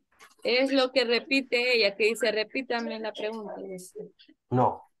 Es lo que repite ella, que dice, repítame la pregunta.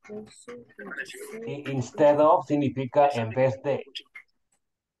 No. Instead of significa en vez de.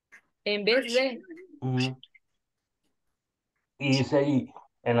 En vez de. Y dice ahí,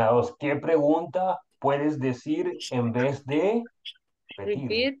 en la 2, ¿qué pregunta puedes decir en vez de repetir?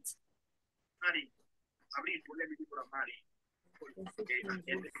 Repeat.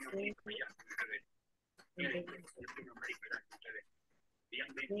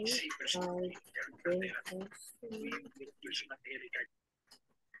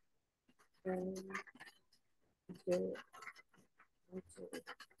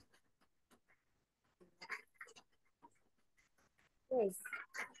 Pues,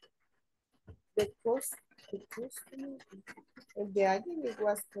 the customer, the agent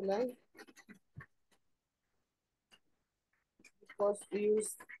was polite. Because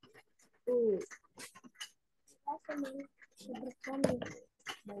used to.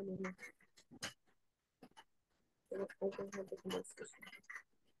 No. Pero hay que dejar de conversación.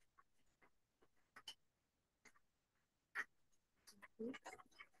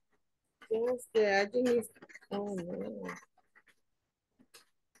 Yes, the agent is. Oh no.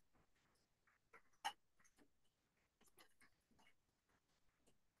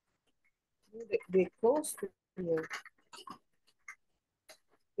 The customer.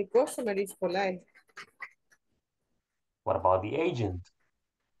 The customer is polite. What about the agent?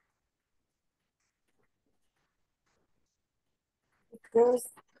 Because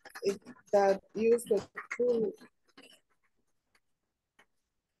that use the tool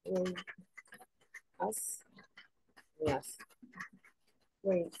as yes.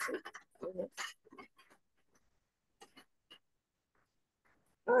 Wait.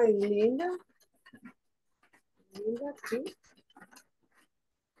 Ay, Linda too.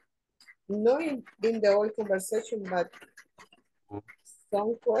 Not in the whole conversation, but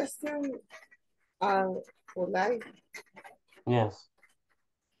some questions are polite. Yes.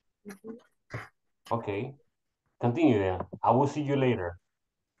 Okay. Continue then. I will see you later.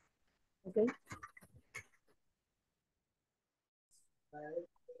 Okay.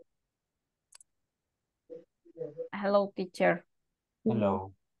 Hello, teacher.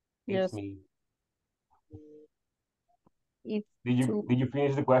 Hello. It's Yes. me. It's Did you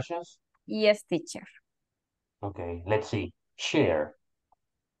finish the questions? Yes, teacher. Okay, let's see. Share.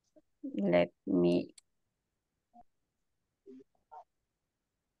 Let me.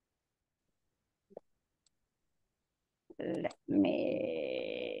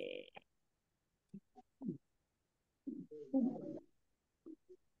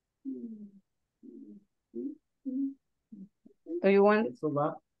 Do you want?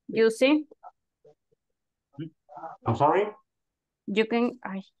 You see? I'm sorry? You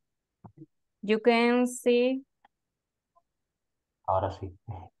can see. Ahora sí.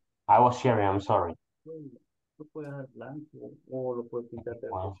 I was sharing, I'm sorry.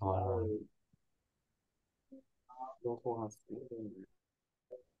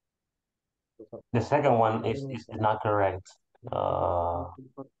 The second one is not correct.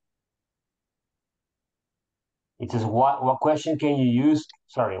 It says what question can you use?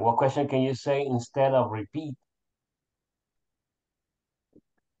 Sorry, what question can you say instead of repeat?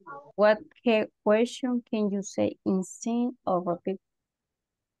 What question can you say instead of repeat?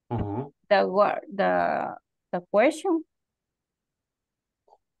 The question?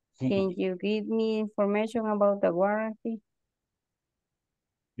 Can you give me information about the warranty?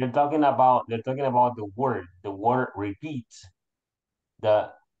 They're talking about the word repeat.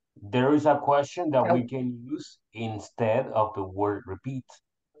 There is a question that we can use instead of the word repeat.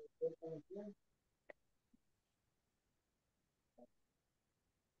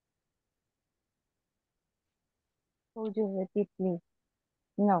 Could you repeat, please?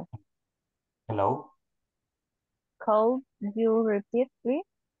 No. Hello? Could you repeat, please?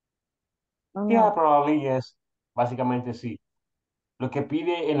 Yeah, probably yes. Básicamente sí. Lo que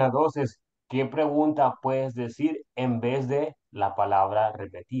pide en la 2 es ¿qué pregunta puedes decir en vez de la palabra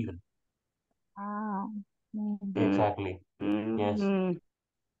repetir? Exactly. Yes.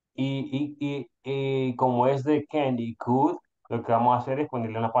 Y como es de can y could, lo que vamos a hacer es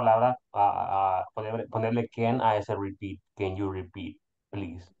ponerle una palabra, ponerle can a ese repeat. Can you repeat,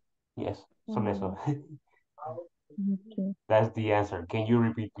 please? Yes, solo eso. Okay. That's the answer. Can you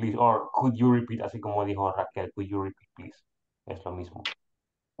repeat, please? Or could you repeat, así como dijo Raquel, could you repeat, please? Es lo mismo.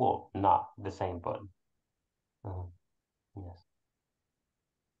 Well, not the same, but yes.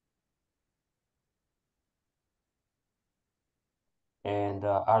 And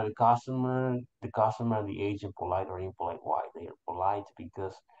are the customer, and the agent polite or impolite? Why? They are polite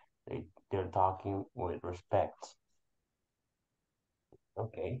because they're talking with respect.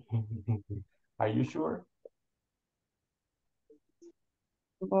 Okay. Are you sure?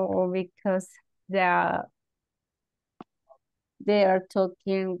 Well, because they are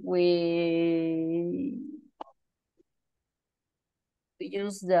talking with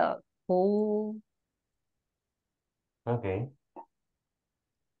use the whole. Okay.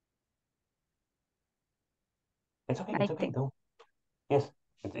 It's okay. It's okay though. Yes,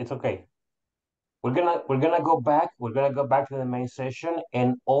 it's okay. We're gonna go back. We're gonna go back to the main session,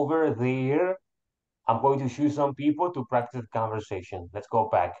 and over there, I'm going to choose some people to practice the conversation. Let's go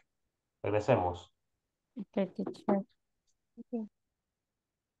back. Regresemos. Okay, teacher. Okay.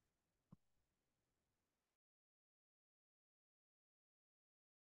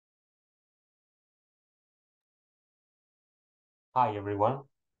 Hi everyone.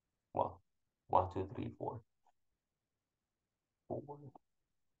 Well, 1, 2, 3, 4.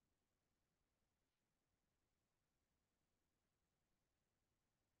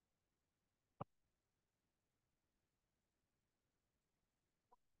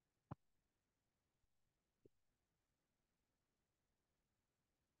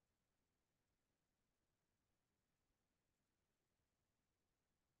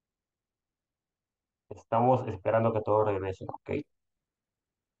 Estamos esperando que todos regresen, ¿ok?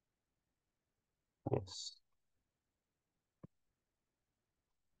 Yes.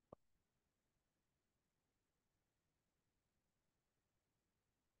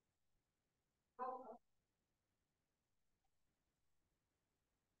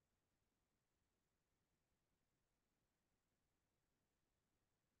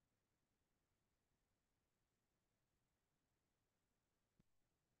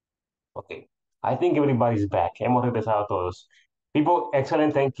 Okay. I think everybody's back. Hemos regresado todos. People,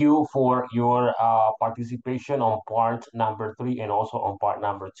 excellent. Thank you for your participation on part number 3 and also on part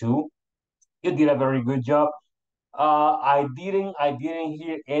number 2. You did a very good job. I didn't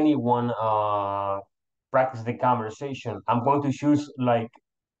hear anyone practice the conversation. I'm going to choose like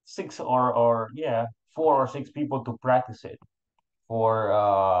 6 or yeah, 4 or 6 people to practice it for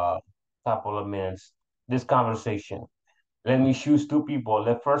a couple of minutes. This conversation. Let me choose 2 people.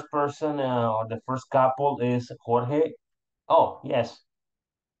 The first person or the first couple is Jorge. Oh, yes.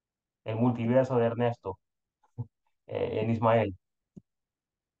 El multiverso de Ernesto and Ismael.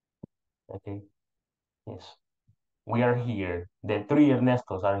 Okay. Yes. We are here. The 3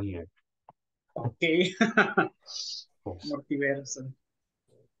 Ernestos are here. Okay. Yes. Multiverso.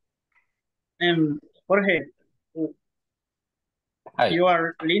 Jorge, Hi. you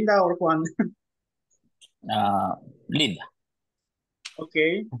are Linda or Juan? Linda.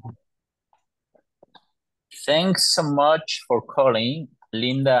 Okay. Thanks so much for calling.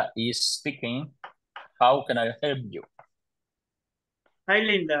 Linda is speaking. How can I help you? Hi,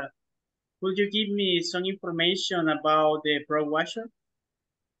 Linda. Could you give me some information about the Pro Washer?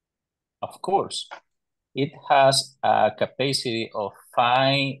 Of course. It has a capacity of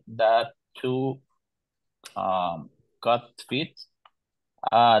 5.2 cut feet,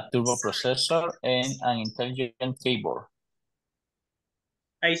 a turbo processor, and an intelligent keyboard.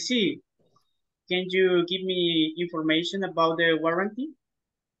 I see. Can you give me information about the warranty?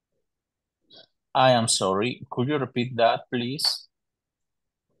 I am sorry. Could you repeat that, please?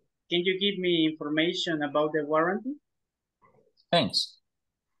 Can you give me information about the warranty? Thanks.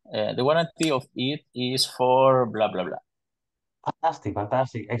 The warranty of it is for blah, blah, blah. Fantastic,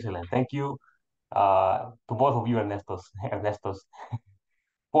 fantastic, excellent. Thank you to both of you, Ernestos,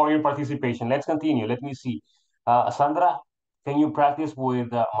 for your participation. Let's continue. Let me see. Sandra, can you practice with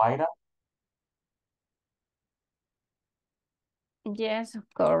Mayra? Yes, of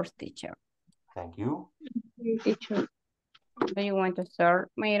course, teacher. Thank you. Teacher. Do you want to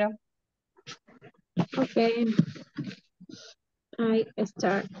start, Mayra? Okay. I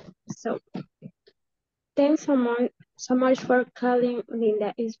start. So, thanks so much for calling.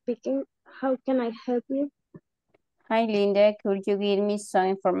 Linda is speaking. How can I help you? Hi, Linda. Could you give me some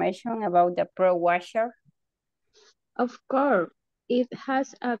information about the Pro Washer? Of course. It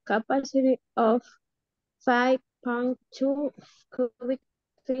has a capacity of 5.2 cubic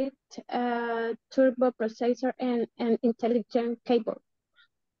feet, turbo processor, and an intelligent keyboard.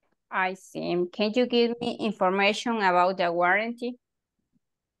 I see. Can you give me information about the warranty?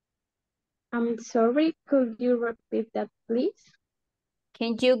 I'm sorry, could you repeat that, please?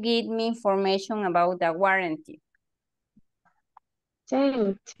 Can you give me information about the warranty?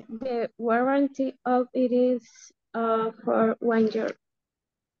 Thanks. The warranty of it is for 1 year.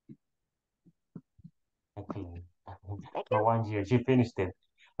 Okay. For 1 year, she finished it.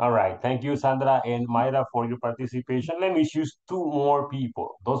 All right. Thank you, Sandra and Mayra, for your participation. Let me choose two more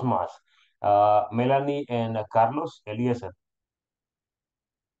people. Dos más. Melanie and Carlos Eliezer.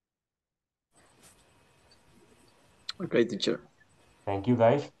 Okay, teacher. Thank you,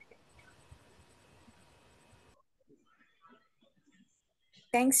 guys.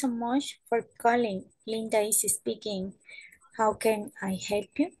 Thanks so much for calling. Linda is speaking. How can I help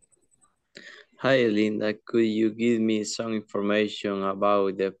you? Hi, Linda. Could you give me some information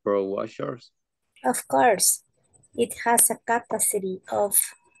about the Pro washers? Of course, it has a capacity of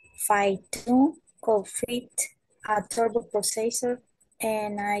 5 feet, a turbo processor,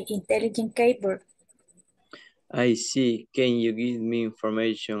 and an intelligent keyboard. I see. Can you give me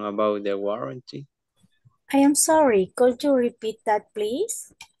information about the warranty? I am sorry, could you repeat that,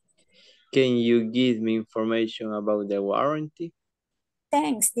 please? Can you give me information about the warranty?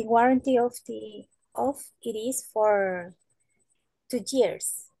 Thanks. The warranty of it is for 2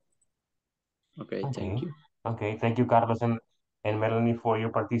 years. Okay, Okay. thank you. Okay. Thank you, Carlos and Melanie, for your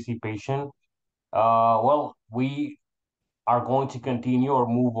participation. Well, we are going to continue or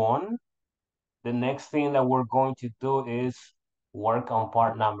move on. The next thing that we're going to do is work on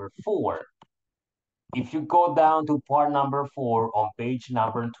part number 4. If you go down to part number 4 on page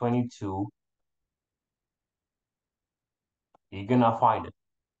number 22, you're gonna find it.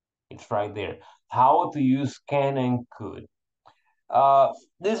 It's right there. How to use can and could.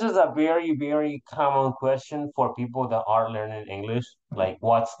 This is a very, very common question for people that are learning English. Like,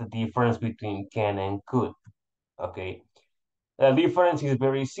 what's the difference between can and could? Okay. The difference is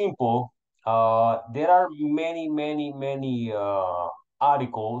very simple. There are many, many, many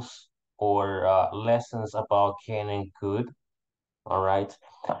articles or lessons about can and could. All right.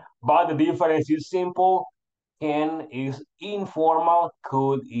 But the difference is simple. Can is informal,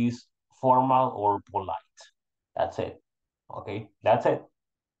 could is formal or polite. That's it. Okay, that's it.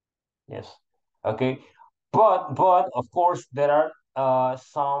 Yes. Okay. But of course there are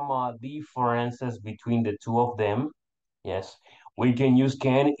some differences between the two of them. Yes. We can use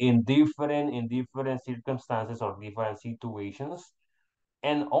can in different circumstances or different situations.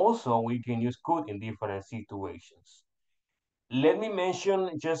 And also we can use could in different situations. Let me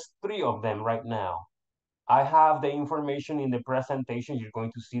mention just 3 of them right now. I have the information in the presentation. You're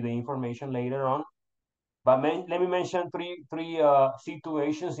going to see the information later on. But let me mention three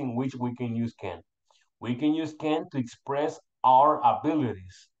situations in which we can use can. We can use can to express our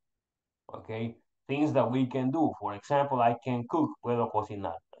abilities. Okay, things that we can do. For example, I can cook. Puedo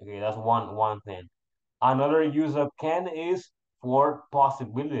cocinar. Okay, that's one thing. Another use of can is for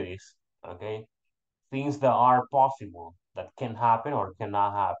possibilities. Okay, things that are possible that can happen or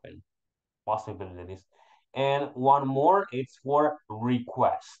cannot happen. Possibilities. And one more, it's for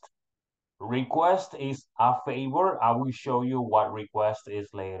request. Request is a favor. I will show you what request is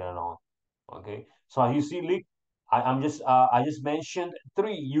later on. Okay. So as you see, Lee, I just mentioned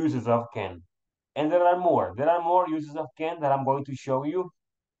 3 uses of can. And there are more. There are more uses of can that I'm going to show you.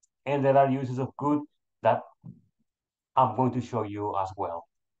 And there are uses of could that I'm going to show you as well.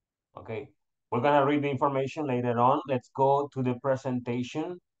 Okay. We're gonna read the information later on. Let's go to the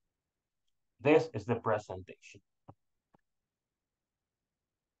presentation. This is the presentation.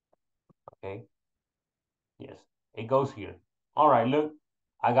 Okay. Yes, it goes here. All right, look,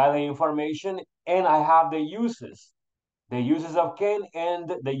 I got the information and I have the uses. The uses of can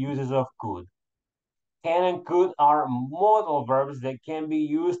and the uses of could. Can and could are modal verbs that can be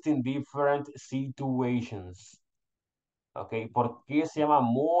used in different situations. Okay, ¿por qué se llama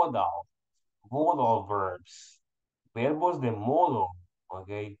modal? Modal verbs. Verbos de modo.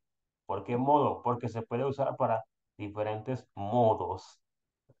 Ok. ¿Por qué modo? Porque se puede usar para diferentes modos.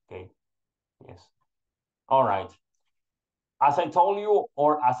 Ok. Yes. All right. As I told you,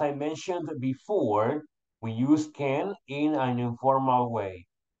 or as I mentioned before, we use can in an informal way.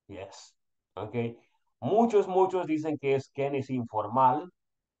 Yes. Okay. Muchos dicen que can es informal.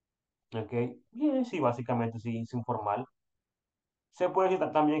 Okay. Bien, sí, básicamente sí, es informal. Se puede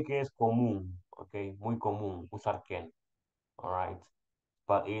decir también que es común. Okay. Muy común usar can. All right.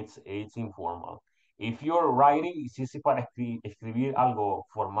 But it's informal. If you're writing, si es para escribir algo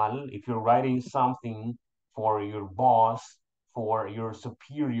formal, if you're writing something for your boss, for your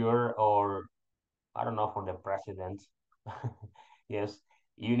superior, or I don't know, for the president, yes,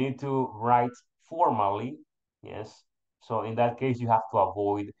 you need to write formally, yes. So in that case, you have to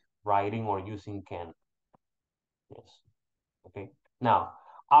avoid writing or using can. Yes. Okay. Now,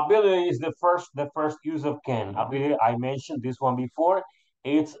 ability is the first use of can. Ability, I mentioned this one before.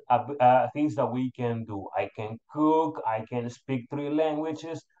 It's things that we can do. I can cook. I can speak 3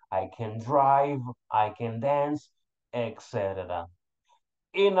 languages. I can drive. I can dance, etc.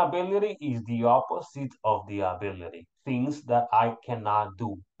 Inability is the opposite of the ability. Things that I cannot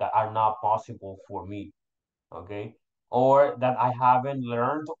do, that are not possible for me. Okay, or that I haven't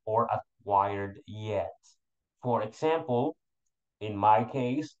learned or acquired yet. For example, in my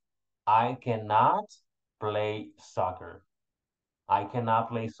case, I cannot play soccer. I cannot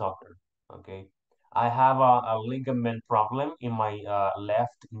play soccer. Okay. I have a ligament problem in my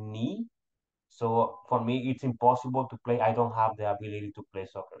left knee. So for me, it's impossible to play. I don't have the ability to play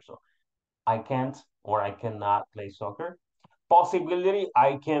soccer. So I can't or I cannot play soccer. Possibility,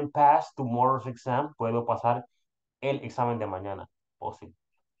 I can pass tomorrow's exam. Puedo pasar el examen de mañana. Possible.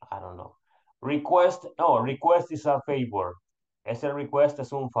 I don't know. Request, no, request is a favor. Ese request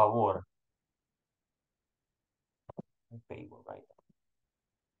es un favor. Favor, right?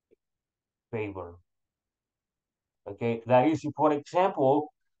 Favor. Okay, that is, for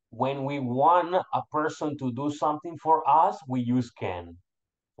example, when we want a person to do something for us, we use can.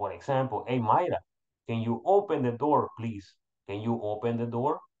 For example, hey, Mayra, can you open the door, please? Can you open the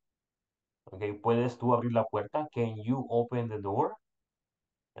door? Okay, ¿puedes tú abrir la puerta? Can you open the door?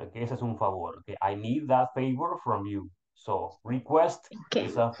 Okay, ese es un favor. Okay, I need that favor from you. So, request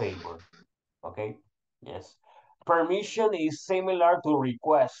is a favor. Okay, yes. Permission is similar to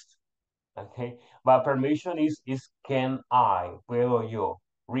request. Okay, but permission is can I, puedo yo.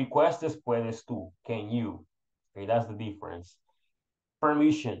 Request is puedes tú, can you. Okay, that's the difference.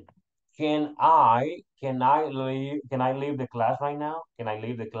 Permission. Can I leave the class right now? Can I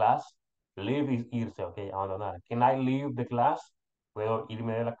leave the class? Leave is irse, okay, abandonar. Can I leave the class? ¿Puedo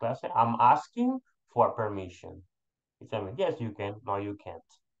irme de la clase? I'm asking for permission. You tell me, yes, you can. No, you can't.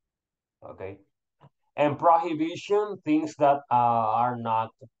 Okay. And prohibition, things that are not,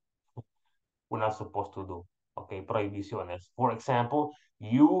 we're not supposed to do. Okay, prohibiciones. For example,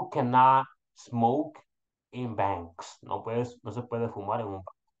 you cannot smoke in banks. No se puede fumar en un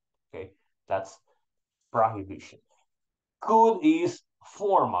banco. Okay, that's prohibition. Could is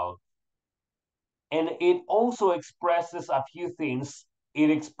formal. And it also expresses a few things. It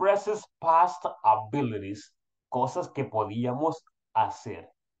expresses past abilities, cosas que podíamos hacer.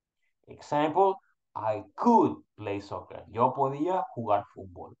 Example, I could play soccer. Yo podía jugar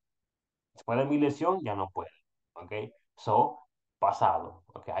fútbol. Después de mi lesión, ya no puedo. Okay, so, pasado.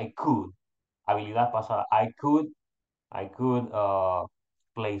 Okay, I could. Habilidad pasada. I could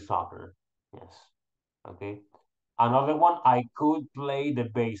play soccer. Yes. Okay. Another one, I could play the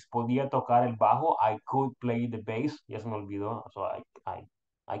bass. Podía tocar el bajo. I could play the bass. Ya se me olvidó. So I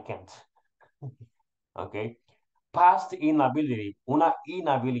can't. Okay. Past inability. Una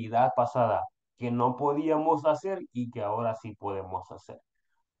inhabilidad pasada que no podíamos hacer y que ahora sí podemos hacer.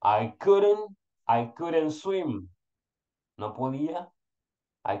 I couldn't swim. No podía.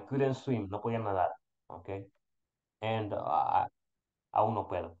 I couldn't swim. No podía nadar. Okay. And aún no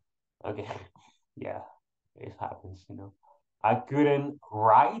puedo. Okay. Yeah. It happens, you know. I couldn't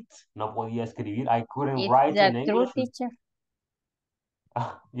write. No podía escribir. I couldn't It's write in the truth, English. teacher.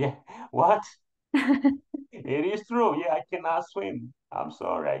 Yeah. What? It is true. Yeah, I cannot swim. I'm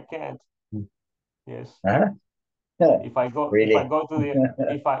sorry, I can't. Yes. If I go to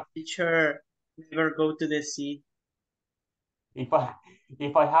the Teacher, never go to the sea. if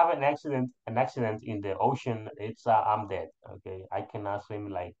I have an accident in the ocean, it's I'm dead. Okay, I cannot swim.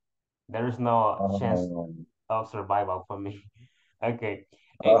 Like there is no chance of survival for me. Okay.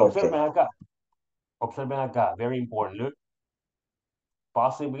 Hey, observen acá. Very important. Look.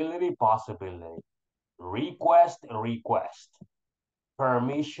 Possibility. Request.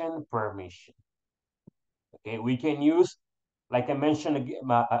 Permission. Okay, we can use, like I mentioned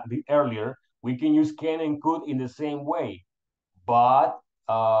earlier, we can use can and could in the same way, but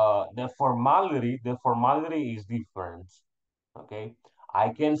the formality is different. Okay, I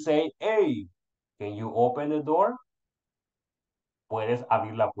can say, hey, can you open the door? Puedes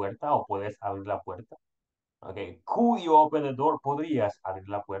abrir la puerta o puedes abrir la puerta. Okay, could you open the door? Podrías abrir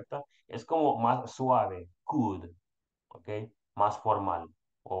la puerta. Es como más suave, could. Okay, más formal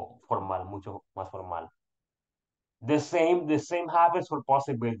o formal, mucho más formal. The same happens for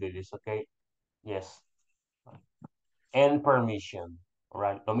possibilities, okay? Yes. And permission, all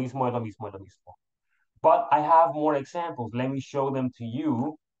right? Lo mismo es lo mismo. But I have more examples. Let me show them to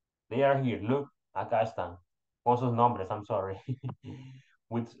you. They are here. Look, acá están. Con sus nombres, I'm sorry.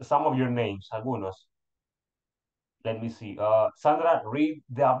 With some of your names, algunos. Let me see. Sandra, read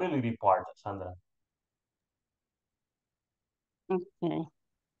the ability part, Sandra. Okay.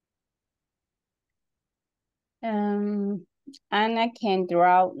 Anna can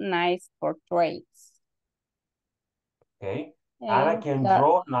draw nice portraits. Okay. Anna can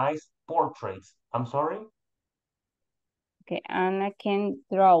draw nice portraits. I'm sorry? Okay, Anna can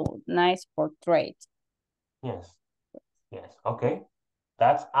draw nice portraits. Yes. Yes. Okay.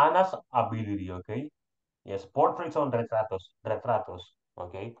 That's Anna's ability, okay? Yes, portraits on retratos,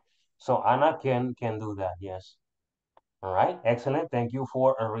 okay? So Anna can do that, yes. All right, excellent. Thank you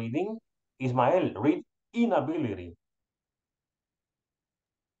for reading. Ismael, read inability.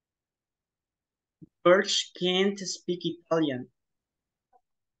 Birch can't speak Italian.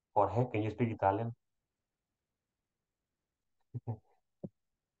 Jorge, can you speak Italian?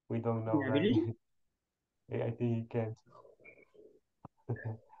 We don't know, right? Inability? Yeah, I think he can't.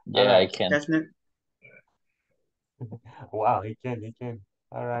 Yeah, right. I can. That's not, Wow, he can.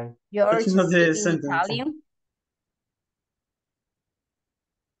 All right. George that's not the speaking sentence. Italian.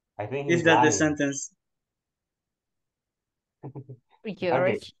 I think Is he's that the lying. sentence?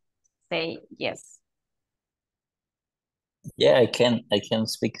 George, Okay. say yes. Yeah, I can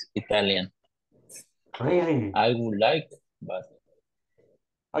speak Italian. Really? I would like, but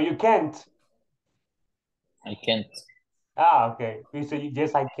Oh, you can't? I can't. Ah, okay. You say,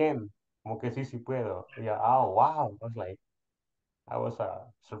 yes, I can. Como que sí, sí puedo. Yeah. Oh, wow. I was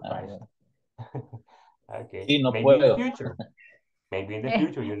surprised. Okay. Sí, no Maybe in the puedo. future. Maybe in the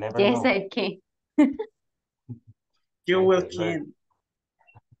future. You never Yes, know. I can. You will Okay, can.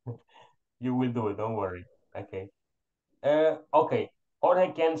 you will do it. Don't worry. Okay. Okay.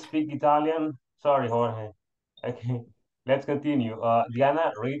 Jorge can speak Italian. Sorry, Jorge. Okay. Let's continue.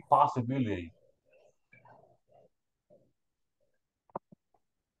 Diana, read possibility.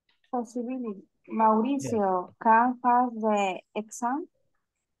 Possibility. Yes. Mauricio can pass the exam.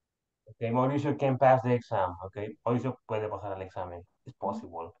 Okay, Mauricio can pass the exam. Okay. Mauricio puede pasar el examen. It's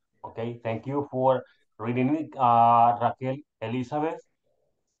possible. Okay. Thank you for reading it. Raquel, Elizabeth.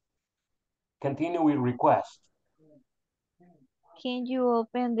 Continue with request. Can you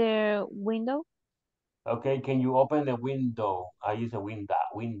open the window? Okay, can you open the window? I use a wind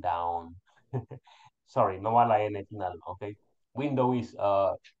down. Sorry, no va la N final, okay? Window is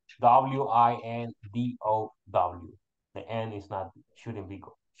W-I-N-D-O-W. The N is not, shouldn't be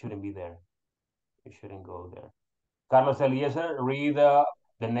there. It shouldn't go there. Carlos Eliezer, read the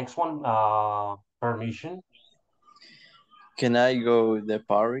next one, permission. Can I go the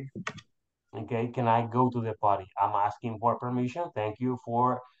party? Okay, can I go to the party? I'm asking for permission. Thank you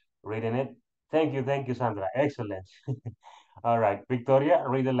for reading it. Thank you, Sandra. Excellent. All right, Victoria,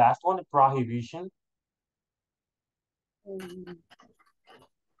 read the last one, prohibition.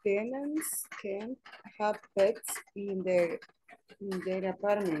 Tenants can have pets in their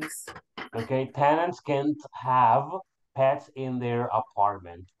apartments. Okay, tenants can't have pets in their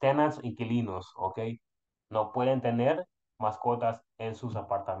apartment. Tenants, inquilinos, okay. No pueden tener mascotas en sus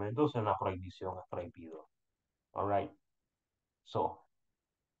apartamentos, en la prohibición, es prohibido. All right. So,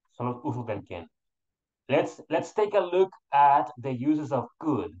 son los usos del can. Let's take a look at the uses of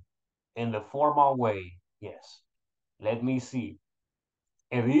could in the formal way. Yes. Let me see.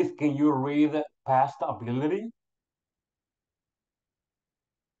 Edith, can you read past ability?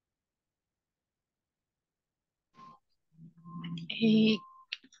 Eh,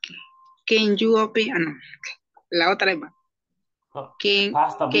 can you open? Ah, no. La otra va. No, Can,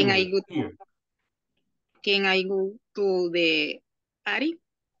 past can I ability. go? Here. Can I go to the party?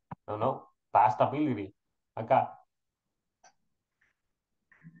 No. Past ability. Acá.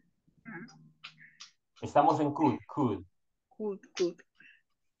 Estamos en could. Could.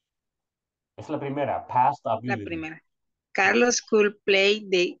 Es la primera. Past La ability. primera. Carlos could play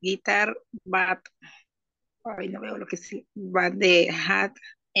the guitar, but ay, no veo lo que sí. But they had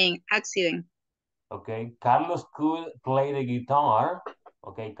an accident. Okay. Carlos could play the guitar.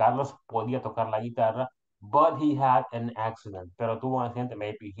 Okay. Carlos podía tocar la guitarra, but he had an accident. Pero tuvo un accidente.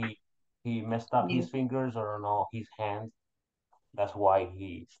 Maybe he messed up his fingers or no, his hands. That's why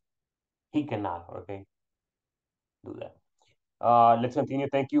he cannot. Okay. Do that. Let's continue.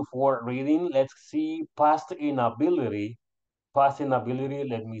 Thank you for reading. Let's see past inability. Past inability.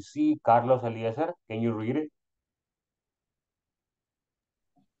 Let me see. Carlos Eliezer, can you read it?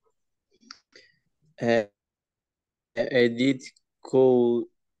 Edith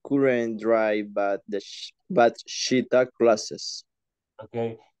couldn't drive, but she took classes.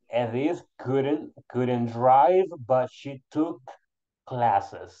 Okay. Edith couldn't drive, but she took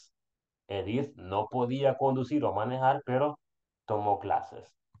classes. Edith no podía conducir o manejar, pero tomó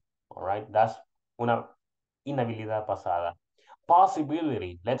clases. All right. That's una inhabilidad pasada.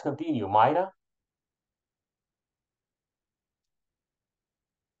 Possibility. Let's continue. Mayra?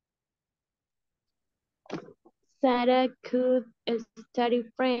 Sarah could study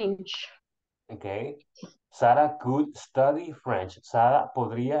French. Okay. Sarah could study French. Sarah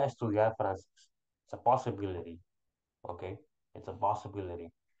podría estudiar francés. It's a possibility. Okay. It's a possibility.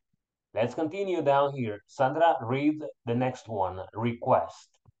 Let's continue down here. Sandra, read the next one. Request.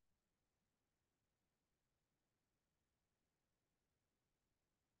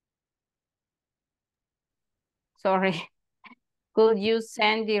 Sorry. Could you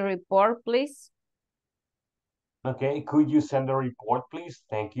send the report, please? Okay. Could you send a report, please?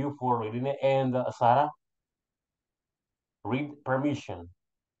 Thank you for reading it. And Sarah, read permission.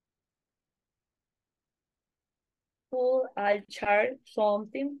 Could I charge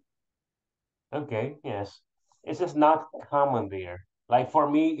something? Okay. Yes. It's just not common there. Like for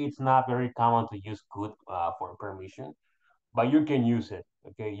me, it's not very common to use could for permission, but you can use it.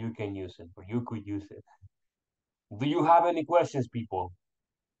 Okay. You can use it, or you could use it. Do you have any questions, people?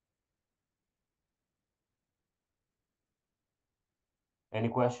 Any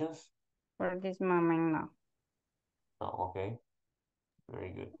questions? For this moment, no. Oh, okay. Very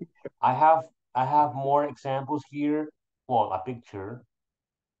good. I have more examples here. Well, a picture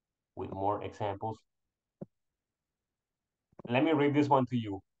with more examples. Let me read this one to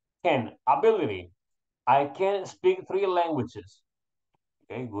you. Can, ability. I can speak 3 languages.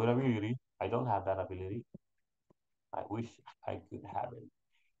 Okay, good ability. I don't have that ability. I wish I could have it.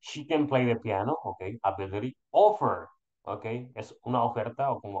 She can play the piano. Okay, ability. Offer. Okay, es una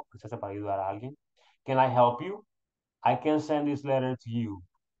oferta o como se hace para ayudar a alguien. Can I help you? I can send this letter to you.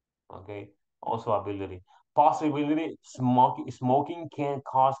 Okay, also ability. Possibility, smoking can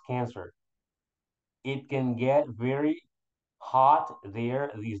cause cancer. It can get very hot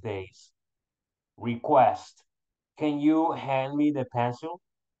there these days. Request, can you hand me the pencil?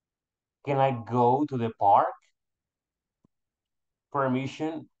 Can I go to the park?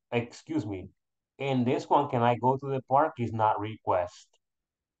 Permission, excuse me. In this one, can I go to the park is not request.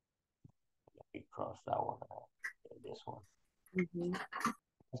 Let me cross that one out. This one.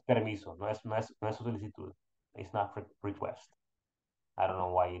 Es permiso, no es solicitud. It's not request. I don't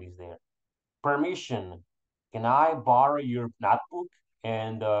know why it is there. Permission. Can I borrow your notebook?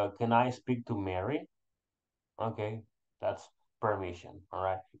 And can I speak to Mary? Okay, that's permission. All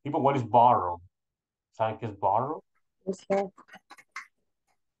right. People, what is borrow? ¿Saben qué es borrow?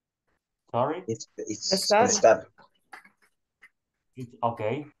 Sorry? It's Prestado. prestado. It's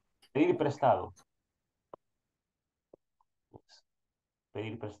okay. Pedir prestado.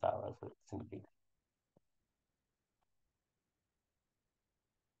 Pedir prestado. That's what it significa.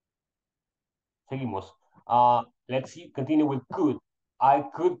 Seguimos. Let's see. Continue with could. I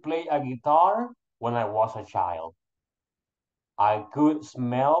could play a guitar when I was a child. I could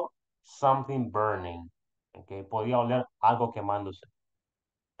smell something burning. Okay, podía oler algo quemándose.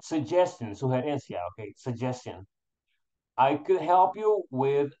 Suggestion, sugerencia, okay, suggestion. I could help you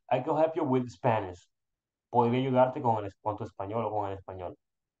with Spanish. Podría ayudarte con tu español o con el español.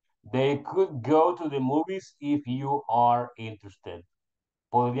 They could go to the movies if you are interested.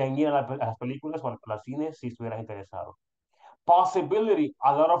 Podrían ir a las películas o a las cines si estuvieras interesado. Possibility,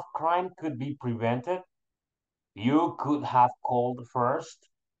 a lot of crime could be prevented. You could have called first.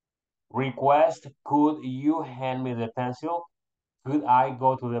 Request, could you hand me the pencil? Could I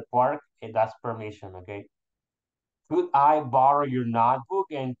go to the park? That's permission, okay? Could I borrow your notebook?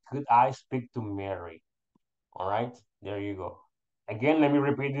 And could I speak to Mary? All right, there you go. Again, let me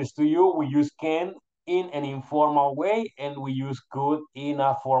repeat this to you. We use can in an informal way, and we use could in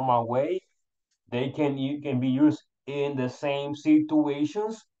a formal way. They can be used in the same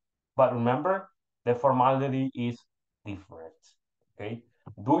situations, but remember, the formality is different, okay?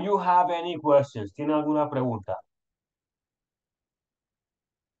 Do you have any questions? ¿Tiene alguna pregunta?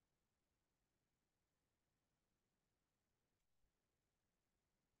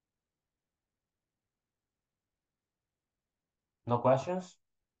 No questions?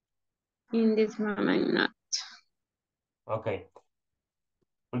 In this moment, not. Okay.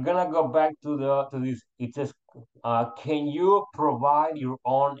 We're gonna go back to this. It says, can you provide your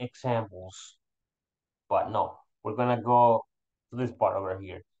own examples? But no, we're gonna go to this part over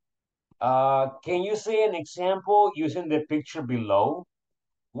here. Can you say an example using the picture below?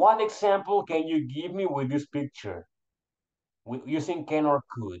 What example can you give me with this picture? Using can or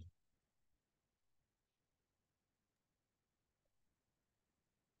could?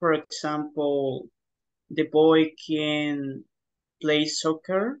 For example, the boy can play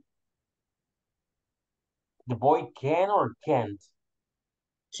soccer. The boy can or can't?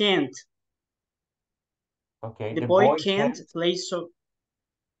 Can't. Okay. The boy can't play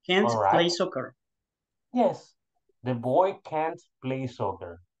play soccer. Yes. The boy can't play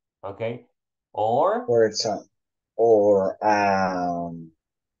soccer. Okay. Or For example, or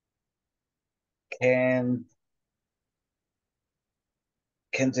can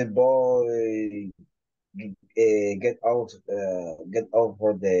the boy get out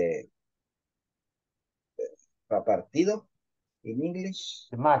for the partido in English?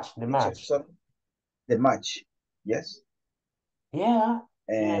 the match. Sorry. The match. Yes. Yeah.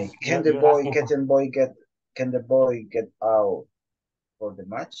 Yes. Can You're asking for... the boy get out for the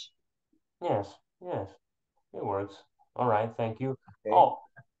match? Yes. Yes. It works. All right. Thank you. Okay. Oh,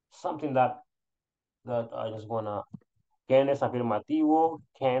 something that I just wanna... Can es afirmativo,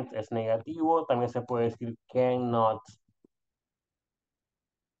 can't es negativo, también se puede decir cannot.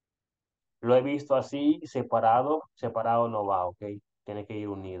 Lo he visto así, separado no va, ¿ok? Tiene que ir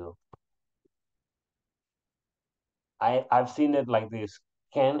unido. I've seen it like this,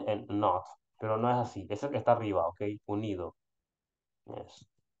 can and not, pero no es así, es el que está arriba, ¿ok? Unido. Yes.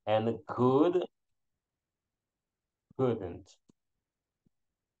 And could, couldn't.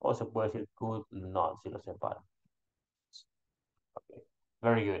 O se puede decir could not, si lo separa. Okay.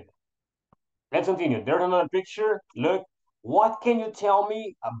 Very good. Let's continue. There's another picture. Look, what can you tell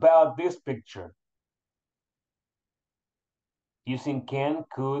me about this picture? Using can,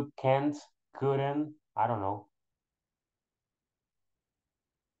 could, can't, couldn't, I don't know.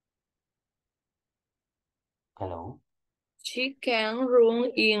 Hello? She can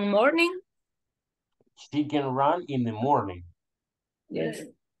run in morning. She can run in the morning. Yes.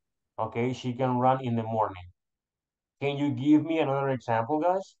 Okay, she can run in the morning. Can you give me another example,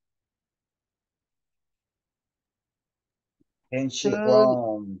 guys? Can she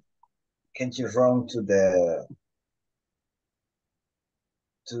run? Can she run to the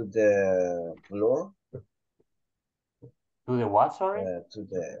floor? To the what, sorry? To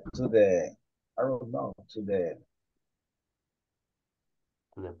the I don't know, to the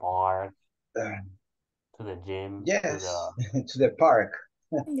park, to the gym, yes, to the park.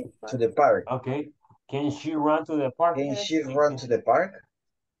 To the park. Okay. Can she run to the park? Can she run to the park?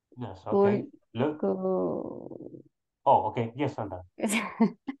 Yes, okay. Look. Oh, okay. Yes, Sandra.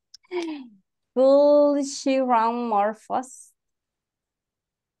 Could she run more fast?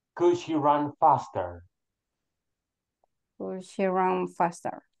 Could she run faster? Could she run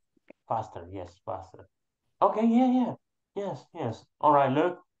faster? Faster, yes, faster. Okay, yeah. Yes. All right,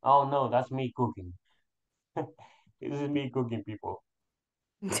 look. Oh, no, that's me cooking. This is me cooking, people.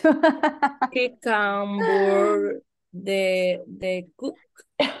 He can board the cook.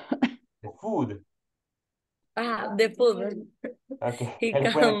 The food. The food. Okay. He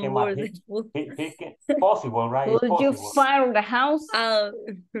Él puede can quemar. board the food. He can, possible, right? It's Could you possible. fire the house?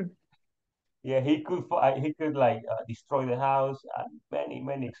 Yeah, he could like destroy the house.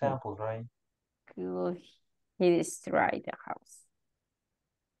 Many examples, right? Could he destroy the house?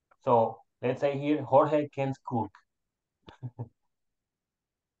 So let's say here, Jorge can't cook.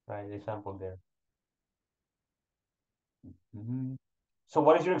 Right, example there. So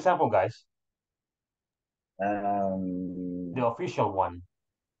what is your example, guys? The official one.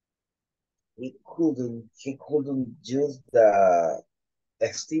 He couldn't use the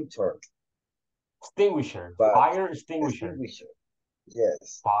extinguisher. Fire extinguisher.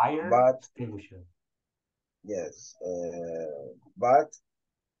 Yes. Fire extinguisher. Yes. But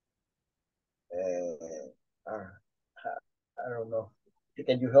I don't know.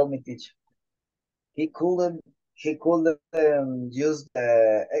 Can you help me, teacher? He couldn't use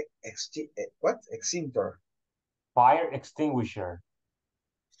the extinguisher. Fire extinguisher.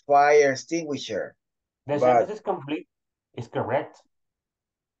 Fire extinguisher. The sentence is complete. It's correct.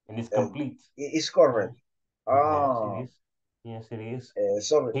 And it's complete. It's correct. Yes, it is. Yes, it is.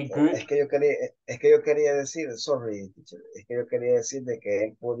 Sorry, He could. es que yo quería decir, sorry, teacher, es que yo quería decir de que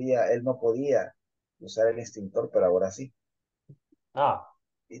él no podía usar el extintor, pero ahora sí. But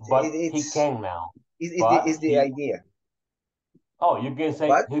he can now. It's the idea. Oh, you can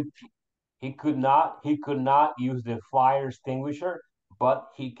say he could not use the fire extinguisher, but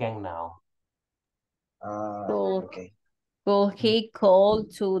he can now. Okay. Could he call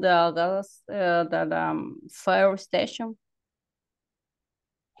to the fire station?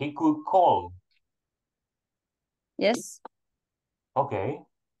 He could call. Yes. Okay.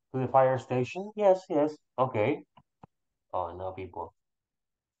 To the fire station? Yes. Okay. Oh, no, people.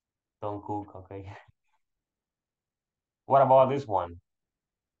 Don't cook, okay? What about this one?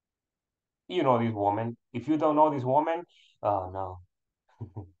 You know this woman. If you don't know this woman, oh, no.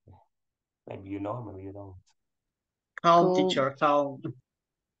 Maybe you know, maybe you don't. Calm, teacher, calm.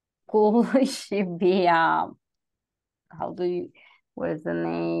 Could she be how do you, what's the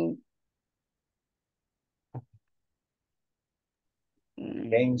name?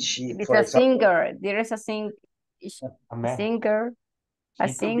 Can she, It's for a example, singer. There is a singer. A A man. singer. A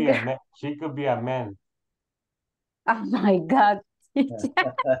She could be a singer. man. She could be a man. Oh my God. I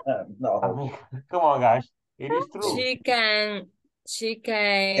no, mean, come on, guys. It is true. She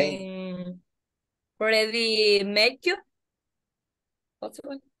can ready make you.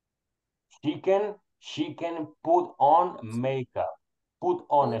 Possible. She can put on makeup. Put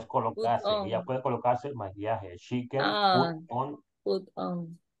on es Put colocarse. Ella on. puede colocarse maquillaje. She can Ah, put put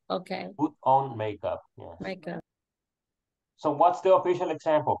on. Okay. makeup. Yes. Makeup. So what's the official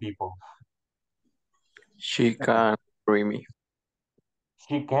example, people? She can marry me.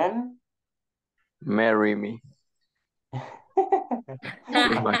 She can Marry me.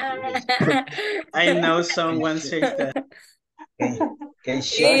 I know someone says that. can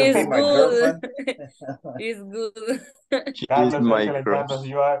she to be It's my good. girlfriend? It's good. She is Carlos, my excellent, crush. Carlos.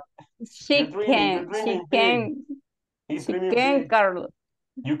 You're She dreaming big. He's she dreaming can, big. Carlos.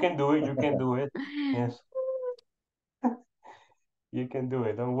 You can do it. You can do it. Yes. You can do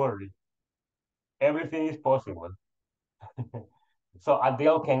it. Don't worry. Everything is possible. So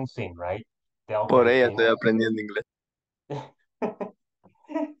Adele can sing, right? Adele Por can ella sing. estoy aprendiendo inglés.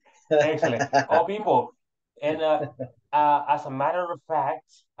 Excellent. Oh, people, and as a matter of fact,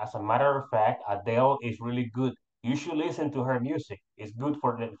 Adele is really good. You should listen to her music. It's good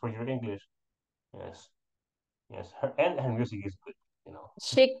for your English. Yes, yes. Her music is good. You know.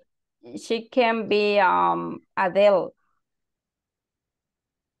 She can be Adele.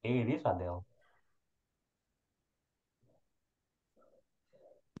 It is Adele.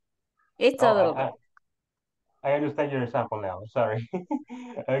 It's Oh, a little bit. I understand your example now. Sorry.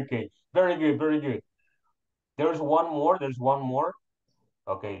 Okay. Very good. Very good. There's one more. There's one more.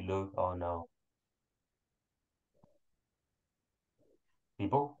 Okay, look. Oh no.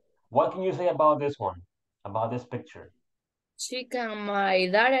 People, what can you say about this one? About this picture? She can my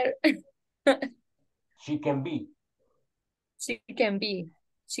daughter. She can be. She can be.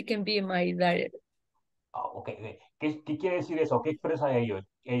 She can be my daughter. Oh, okay, okay. ¿Qué quiere decir eso? ¿Qué expresa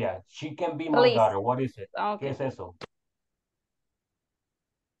ella? She can be my Please. daughter. What is it? ¿Qué Okay. es eso?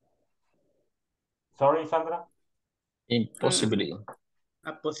 Sorry, Sandra? Impossibility.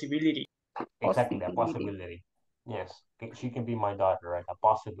 A possibility. Exactly, a possibility. Yes, she can be my daughter, right? A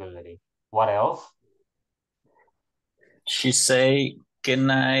possibility. What else? She say,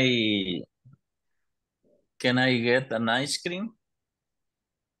 can I get an ice cream?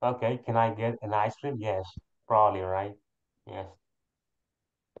 Okay, can I get an ice cream? Yes, probably, right? Yes.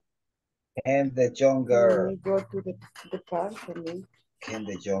 And the younger, Go to the park, please. can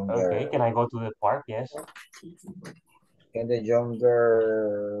the younger, Okay, can I go to the park? Yes. can the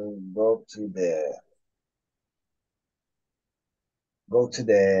younger go to the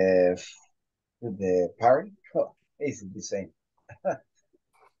park? Oh, it's the same.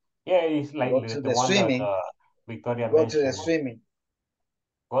 Yeah, it's like Go to the the one that swimming. Victoria Go to the mentioned. swimming.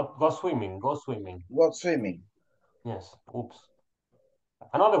 Go swimming. Go swimming. Go swimming. Yes. Oops.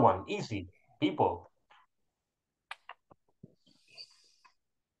 Another one. Easy. People.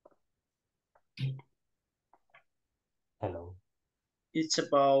 Hello. It's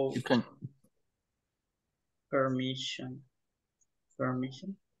about You can. permission.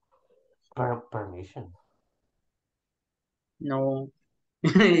 Permission? Permission. No.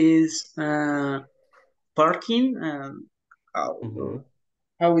 Is parking.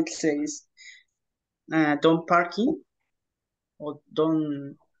 How it says? Don't parking or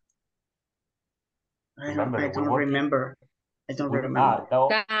don't. I don't remember. I don't remember.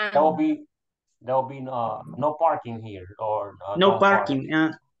 That will be no parking here or No parking.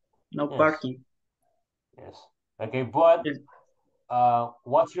 parking. No Yes. parking. Yes. Okay, but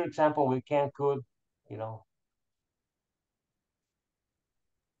what's your example? We can could, you know.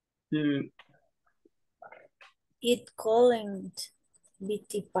 It couldn't be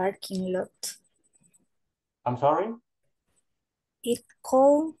the parking lot. I'm sorry? It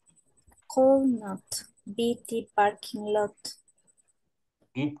could not be the parking lot.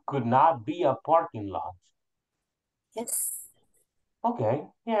 It could not be a parking lot. Yes. Okay,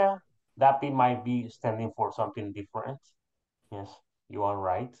 yeah. That might be standing for something different. Yes, you are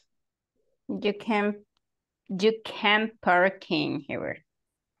right. You can parking here.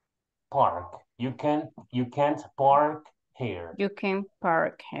 Park. You can't park here. You can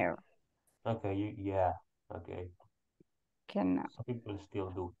park here. Okay, yeah. Okay. Cannot. Some people still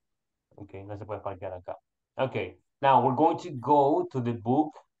do. Okay, no se puede parquear acá. Okay, now we're going to go to the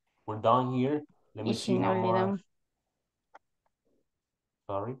book. We're done here. Let me see how much.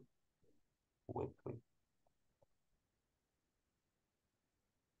 Sorry. Wait.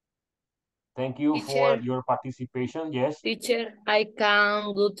 Thank you for Teacher. your participation. Yes. Teacher, I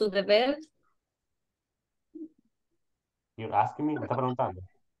can go to the bed. You're asking me. Me está preguntando.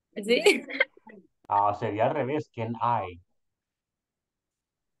 Sí. Sería al revés. Can I?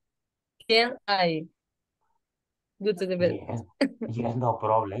 Can I go to the bed? Yes. Yes, no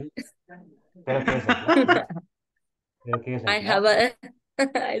problem. Pero quédese en clase. Pero quédese en I have clase.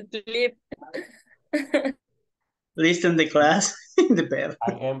 I sleep. Listen the class in the bed.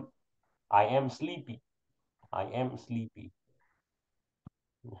 I am sleepy. I am sleepy.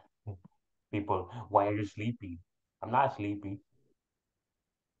 People, why are you sleepy? I'm not sleepy.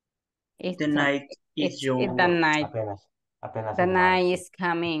 The night is young. It's the night. Apenas The es night marzo. is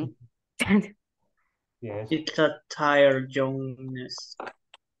coming. Yes. It's a tired youngness.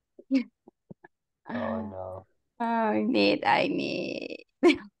 Oh no. I need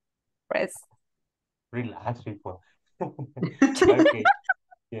rest. Relax, people. Okay.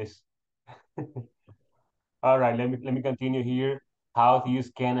 Yes. All right. Let me continue here. How to use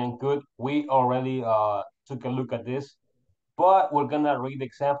can and could. We already took a look at this, but we're gonna read the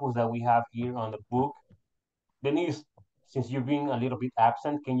examples that we have here on the book. Denise, since you've been a little bit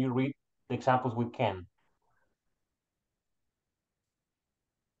absent, can you read the examples with can?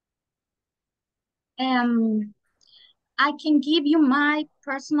 I can give you my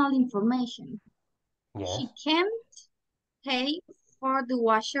personal information. Yes. She can't pay for the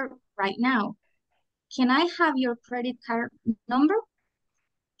washer right now. Can I have your credit card number?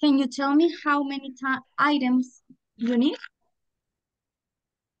 Can you tell me how many items you need?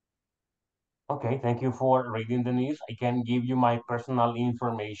 Okay, thank you for reading, Denise. I can give you my personal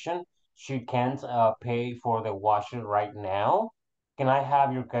information. She can't pay for the washer right now. Can I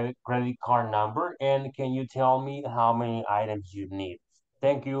have your credit card number? And can you tell me how many items you need?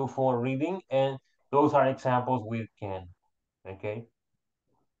 Thank you for reading. And those are examples with can. Okay.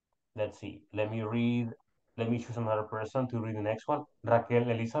 Let's see. Let me read. Let me choose another person to read the next one. Raquel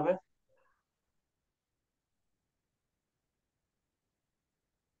Elizabeth.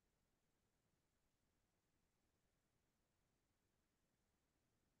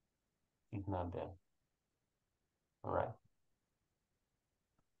 She's not there. All right.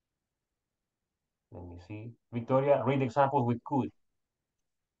 Let me see. Victoria, read examples with could.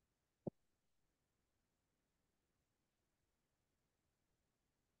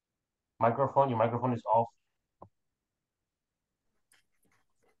 Microphone, your microphone is off.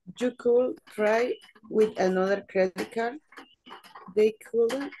 You could try with another credit card. They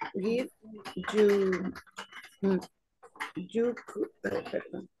couldn't give you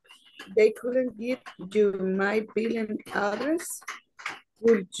they couldn't give you my billing address.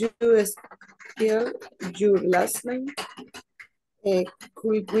 Would you spell your last name?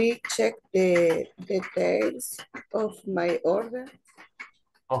 Could we check the details of my order?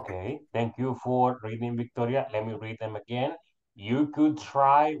 Okay, thank you for reading, Victoria. Let me read them again. You could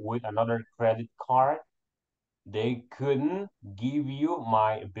try with another credit card. They couldn't give you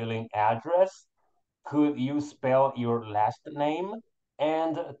my billing address. Could you spell your last name?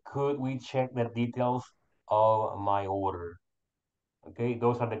 And could we check the details of my order? Okay,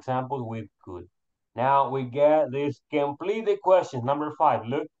 those are the examples with could. Now we get this complete the questions. Number 5,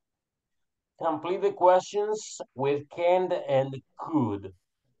 look. Complete the questions with can and could.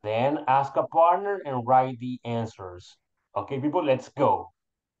 Then ask a partner and write the answers. Okay, people, let's go.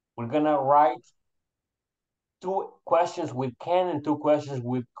 We're gonna write 2 questions with can and 2 questions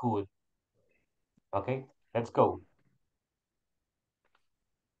with could. Okay, let's go.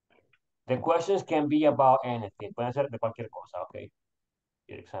 The questions can be about anything. Pueden ser de cualquier cosa, okay?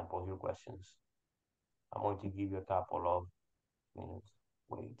 Your examples, your questions. I'm going to give you a couple of minutes.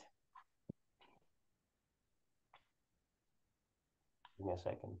 Wait. Give me a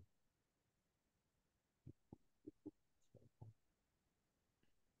second.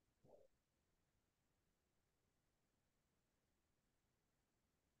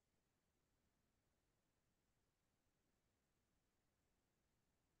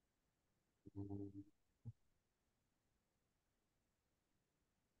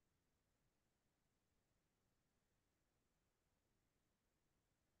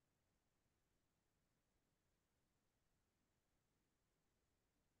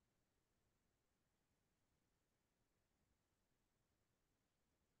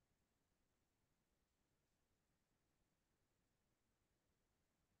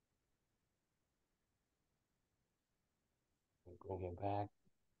 Bring it back.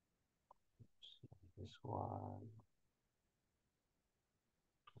 This one.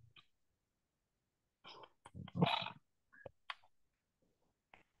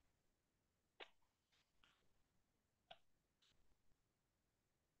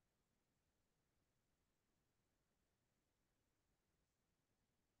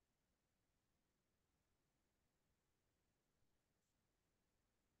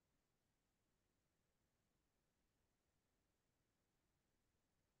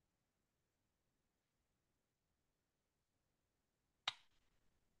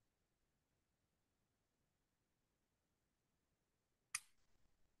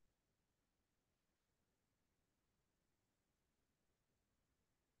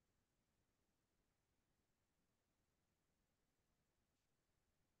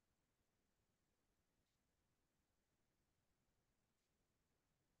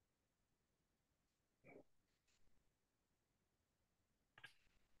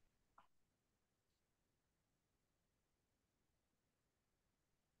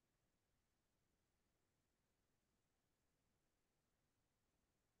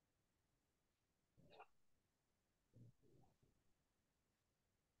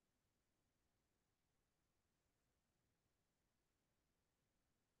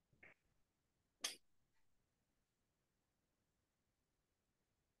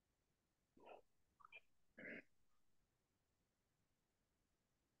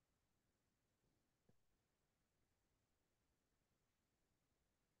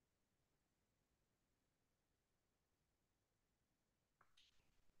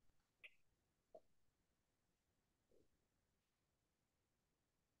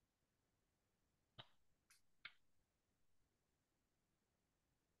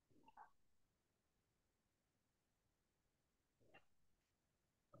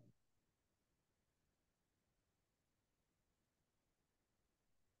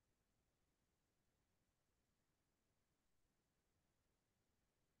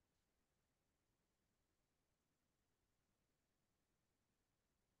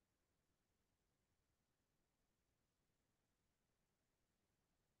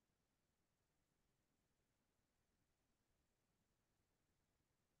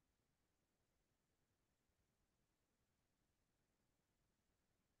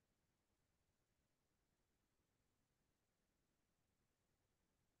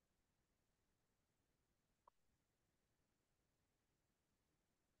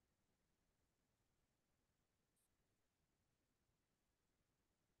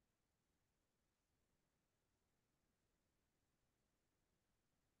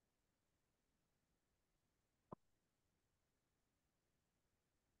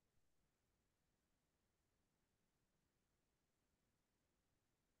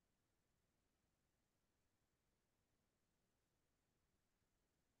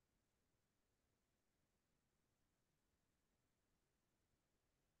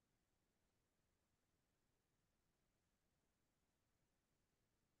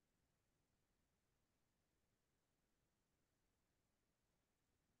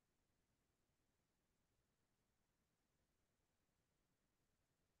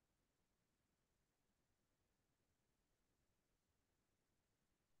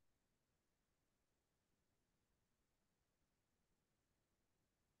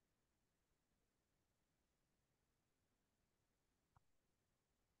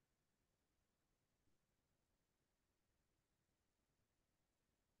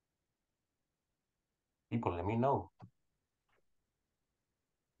 People, let me know.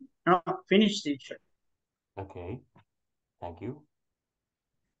 No, finish, teacher. Okay, thank you.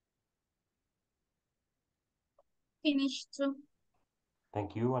 Finish too.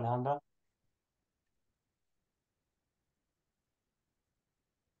 Thank you, Alejandra.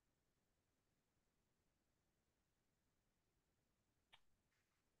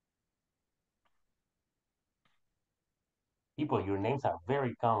 People, your names are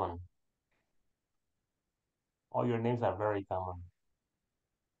very common. All your names are very common.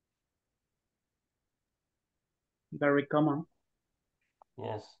 Very common.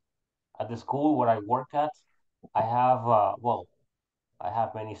 Yes. At the school where I work at, I have, well, I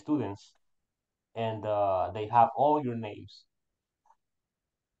have many students, and they have all your names.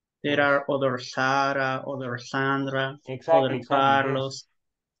 There are other Sara, other Sandra, Exactly, other exactly, yes. Carlos.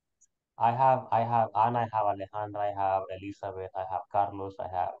 I have Ana, I have Alejandra, I have Elizabeth, I have Carlos, I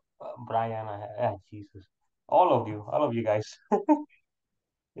have Brian, I have, Jesus. All of you guys.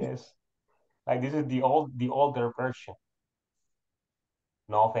 Yes. Like this is the older version.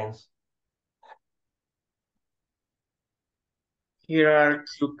 No offense. Here are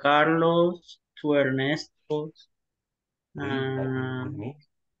two Carlos, two Ernestos, Me, like with me.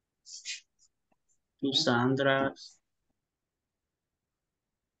 two Sandras.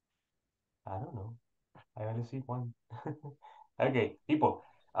 I don't know. I only see one. Okay, people.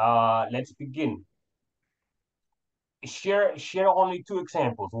 Let's begin. Share only two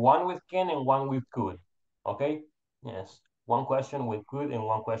examples, one with can and one with could. Okay? Yes. One question with could and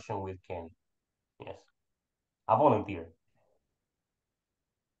one question with can. Yes. A volunteer.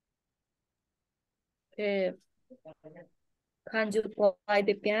 Can you play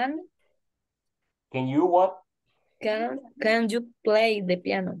the piano? Can you what? Can you play the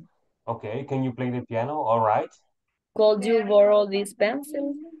piano? Okay, can you play the piano? All right. Could you borrow this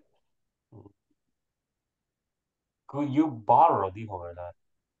pencil? Could you borrow, dijo, ¿verdad?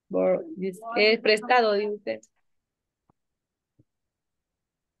 Borrow this. Prestado, dijo usted.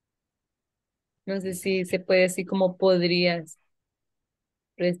 No sé si se puede decir como podrías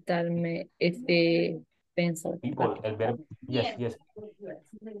prestarme este pencil. People, el verbo, yes.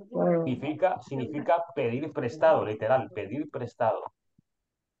 Borrow. Significa pedir prestado, literal, pedir prestado.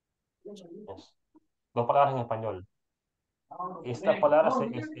 Yes. Dos palabras en español. Esta palabra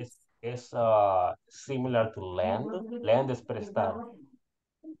es similar to lend. Lend es prestar.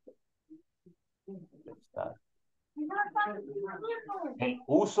 Prestar. El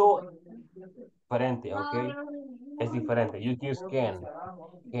uso diferente, ¿ok? Es diferente. You use can.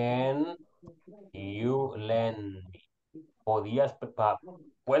 Can you lend me? Puedes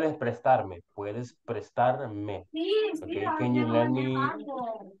prestarme. Puedes prestarme. Okay. Can you lend me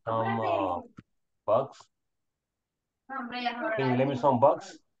some bucks? Can you lend me some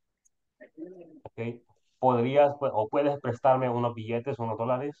bucks? Okay. Podrías o puedes prestarme unos billetes, unos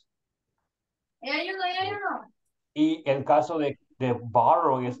dólares. Y el caso de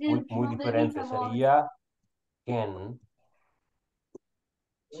borrow es muy diferente. Sería can.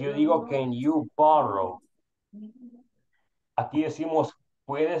 Si yo digo can you borrow, aquí decimos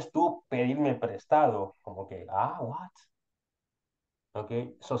puedes tú pedirme prestado. Como que, what? Ok,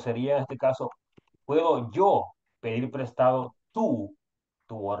 eso sería en este caso, puedo yo pedir prestado tu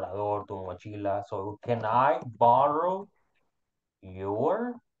borrador, tu mochila. So, can I borrow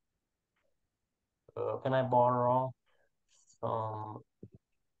your? Can I borrow some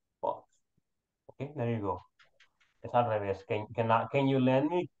bucks? Okay, there you go. Es al revés. Can you lend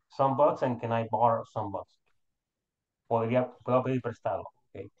me some bucks and can I borrow some bucks? Puedo pedir prestado.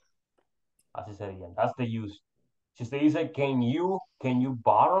 Okay. Así sería. That's the use. Si usted dice can you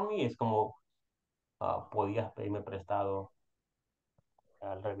borrow me, es como podías pedirme prestado.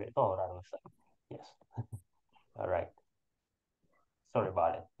 Al revés. Todo raro. Yes. All right. Sorry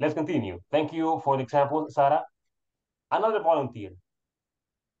about it. Let's continue. Thank you for the example, Sarah. Another volunteer.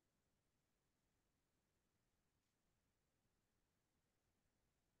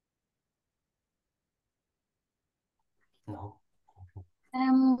 No.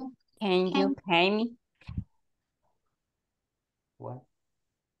 Can you pay me? What?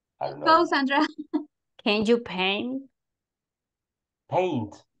 I don't know. Go, Sandra. Can you pay me?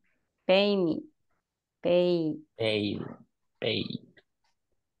 Paint. Pay me. Pay. Pay.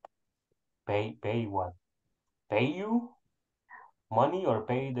 Pay what? Pay you money or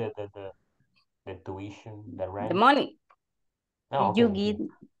pay the tuition, the rent? The money. Oh, okay. You give.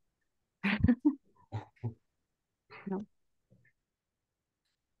 No.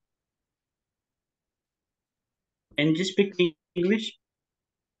 And you speak English?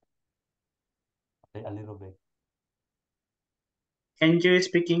 A little bit. Can you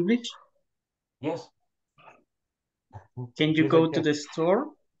speak English? Yes. Can you Yes, go I to can. the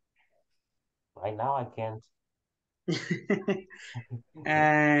store? Right now, I can't.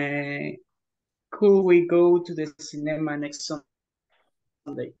 Could we go to the cinema next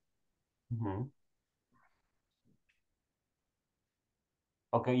Sunday?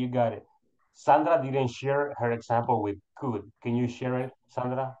 Okay, you got it. Sandra didn't share her example with could. Can you share it,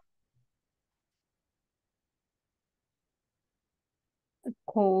 Sandra?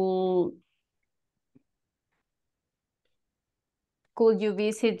 Could you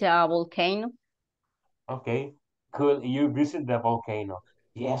visit a volcano? Okay. Could you visit the volcano?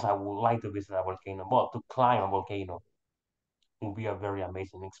 Yes, I would like to visit a volcano. Well, to climb a volcano would be a very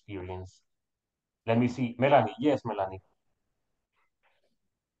amazing experience. Let me see. Melanie. Yes, Melanie.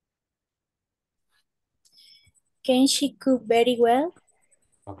 Can she cook very well?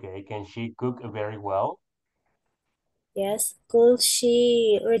 Okay. Can she cook very well? Yes. Could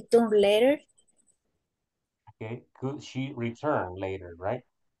she return later? Okay. Could she return later, right?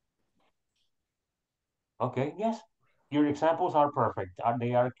 Okay. Yes. Your examples are perfect.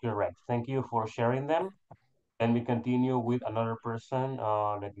 They are correct. Thank you for sharing them. Let me continue with another person.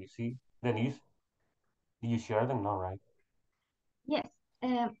 Let me see. Denise, did you share them? No, right? Yes.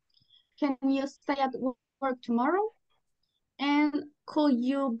 Can you stay at work tomorrow? And could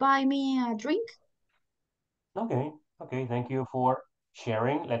you buy me a drink? Okay. Okay. Thank you for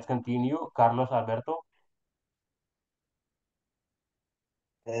sharing. Let's continue. Carlos Alberto.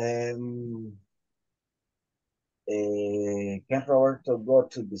 Can Roberto go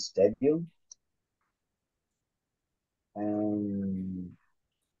to the stadium? And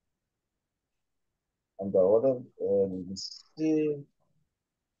the other, let's see.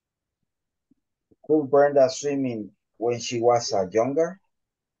 Could Brenda swimming when she was younger?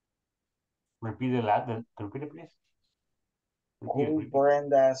 Repeat the last. Repeat it, please. Could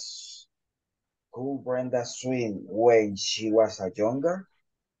Brenda swim when she was younger?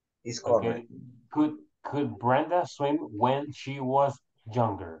 Is correct. Okay. Could Brenda swim when she was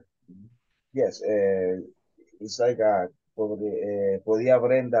younger? Yes, it's like podía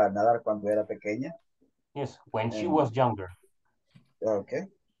Brenda nadar cuando era pequeña. Yes, when she And, was younger. okay.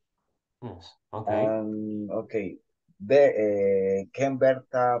 Yes. Okay. Okay. Can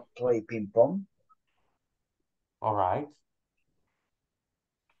Berta play ping pong? All right.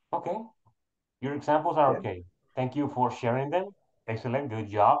 Okay. Your examples are okay. Thank you for sharing them. Excellent. Good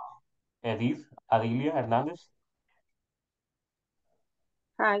job. Edith, Adilia Hernandez.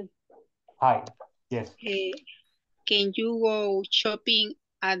 Hi. Hi. Yes. Can you go shopping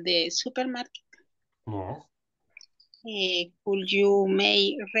at the supermarket? Yes. Could you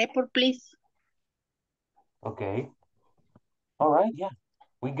make report, please? Okay. All right. Yeah.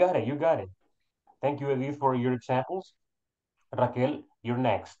 We got it. You got it. Thank you, Edith, for your examples. Raquel, you're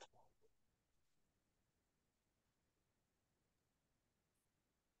next.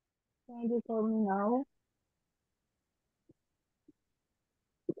 Can you tell me now?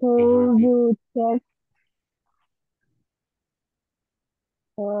 Can you Could repeat? you check,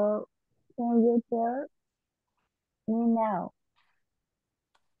 can you tell me now?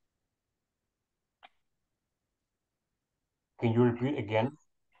 Can you repeat again?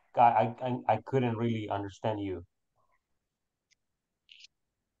 I couldn't really understand you.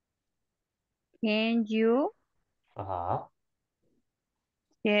 Can you Uh-huh.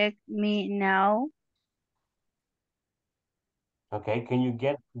 check me now? Okay. Can you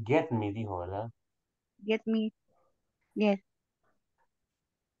get me, dijo, ¿verdad? Get me, yes.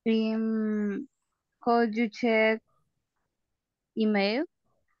 Could you check email?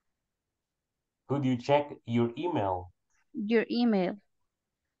 Could you check your email? Your email.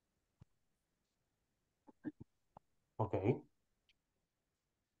 Okay.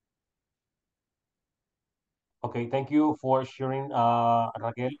 Okay, thank you for sharing,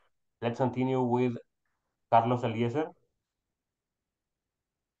 Raquel. Let's continue with Carlos Eliezer.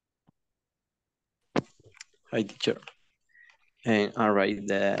 Hi, teacher. And all right,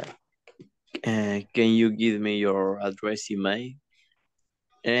 can you give me your address email?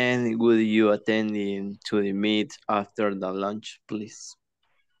 And would you attend to the meet after the lunch, please?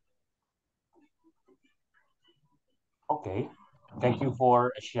 Okay, thank you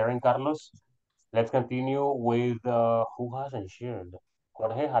for sharing, Carlos. Let's continue with who hasn't shared.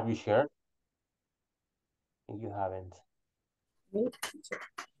 Jorge, have you shared? You haven't.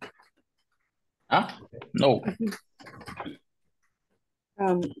 No.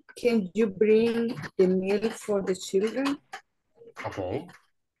 Can you bring the milk for the children? Okay.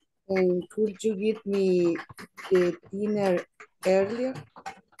 And could you give me the dinner earlier?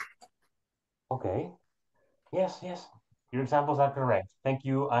 Okay. Yes, yes. Your examples are correct. Thank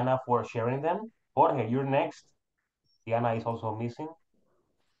you, Anna, for sharing them. Jorge, you're next. Diana is also missing.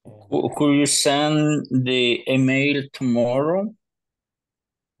 Could you send the email tomorrow?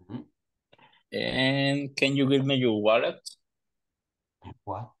 Mhm. And can you give me your wallet?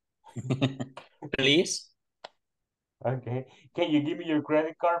 What? Please? Okay. Can you give me your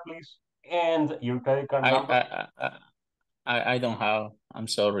credit card, please? And your credit card number? I don't have. I'm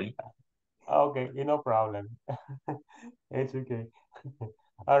sorry. Okay, no problem. It's okay.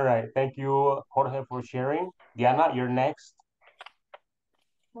 All right. Thank you, Jorge, for sharing. Diana, you're next.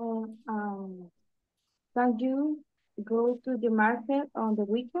 Can you go to the market on the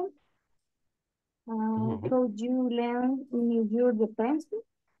weekend? Could you lend me your pencil?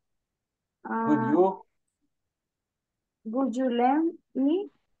 Could you? Would you lend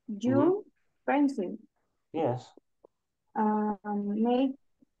me your pencil? Yes.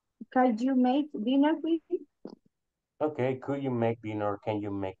 Can you make dinner, please? Okay. Could you make dinner? Can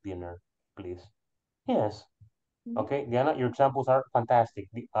you make dinner, please? Yes. Okay, Diana, your examples are fantastic.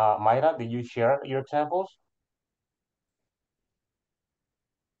 Mayra, did you share your examples?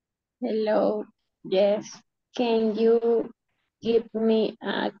 Hello. Yes. Can you give me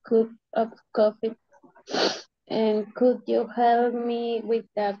a cup of coffee? And could you help me with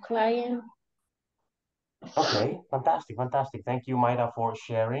the client? Okay, fantastic, fantastic. Thank you, Mayra, for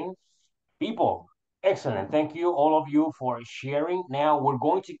sharing. People, excellent. Thank you, all of you, for sharing. Now we're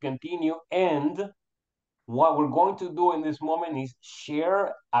going to continue, and what we're going to do in this moment is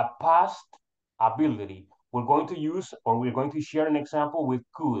share a past ability. We're going to use, or we're going to share an example with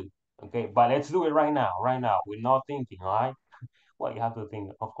could. Okay, but let's do it right now, We're not thinking, all right? Well, you have to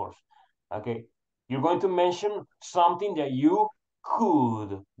think, of course. Okay, you're going to mention something that you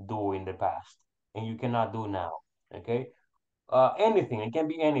could do in the past and you cannot do now. Okay, anything. It can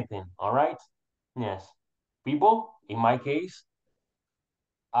be anything. All right. Yes. People, in my case,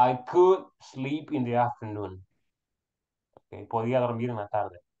 I could sleep in the afternoon. Okay, podía dormir en la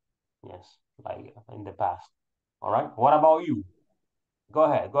tarde. Yes, like in the past. All right. What about you? Go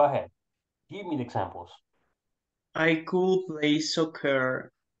ahead. Go ahead. Give me the examples. I could play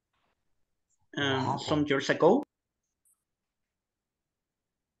soccer some years ago.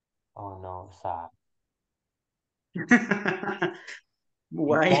 Oh no, sad.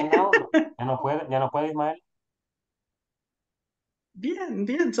 Why? You can now? ¿Ya no puede, Ismael?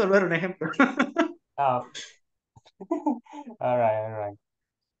 Bien, solo era un ejemplo. Oh. All right.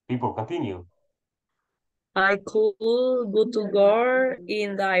 People, continue. I could go to work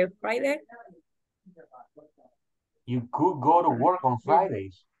in the Friday. You could go to work on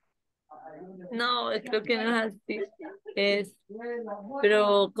Fridays. No, creo que no es así.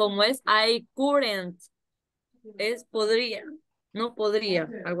 Pero como es I couldn't, es podría, no podría,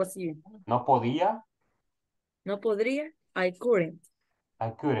 algo así. ¿No podía? No podría, I couldn't.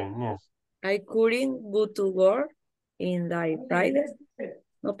 I couldn't, yes. I couldn't go to work in the Friday.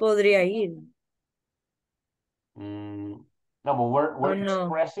 No podría ir. No, but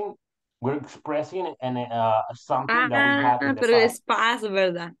we're expressing something that we had in the pero past. es past,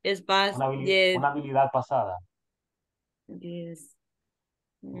 ¿verdad? Es past, yes. Una habilidad pasada. Yes.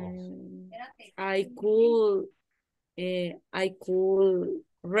 Yes. I could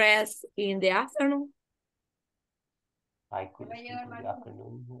rest in the afternoon. I could sleep in the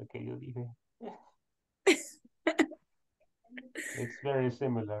afternoon. Okay, yo dije. It's very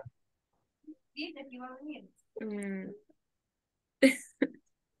similar.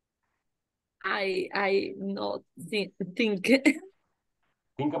 I not think.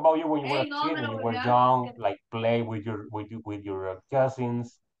 Think about you when you were a kid, when you were young, like play with your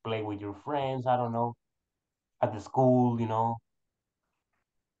cousins, play with your friends, I don't know, at the school,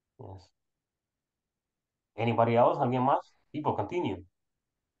 Yes. Anybody else? ¿Alguien más? People, continue.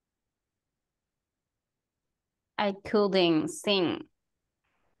 I couldn't sing.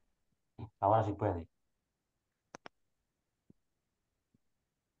 Ahora sí puede.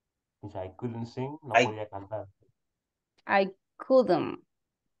 Dice, I couldn't sing, no podía cantar. I couldn't.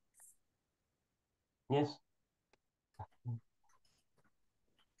 Yes.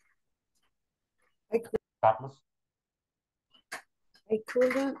 Carlos? I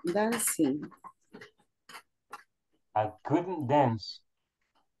couldn't dancing. I couldn't dance.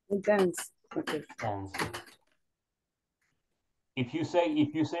 Dance. Okay. Dance. If you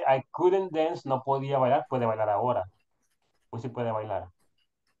say I couldn't dance, no podía bailar, puede bailar ahora. Pues sí puede bailar.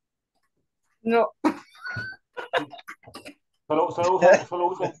 No. Solo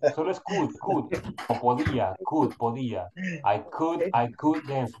es could. O podía, podía. I could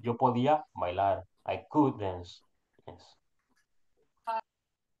dance. Yo podía bailar. I could dance. Yes.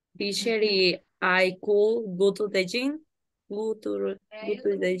 Teacher, I could go to the gym. Go to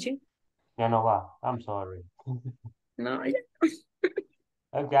the gym. Ya no va. I'm sorry. No, yeah.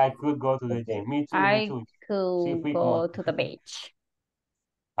 Okay, I could go to the gym. Me too, me I too. could Fit go to the beach.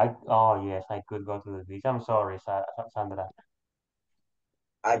 Oh yes, I could go to the beach. I'm sorry, Sandra.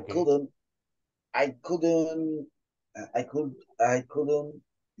 I Okay. couldn't, I couldn't, I couldn't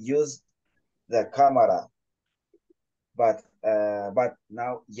use the camera, but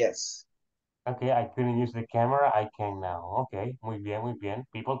now, yes. Okay, I couldn't use the camera. I can now. Okay, muy bien, muy bien.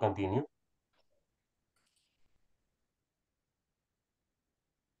 People continue.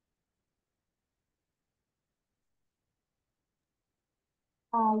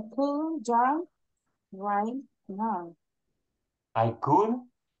 I could drive right now. I could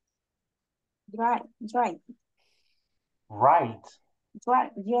Drive, drive, write, drive,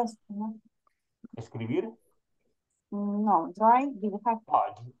 yes. No, escribir. no, drive, dibujar.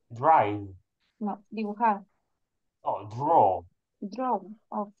 Oh, drive. No, dibujar. Oh, draw. Draw,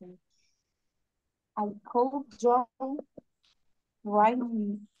 okay. I could draw right,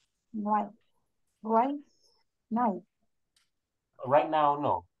 right, right now. Right now,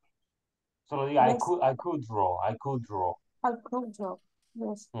 no. Solo diga, Yes, I could draw. I could draw. I could draw.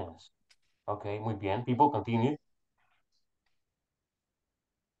 Yes. Yes. Okay, muy bien. People continue.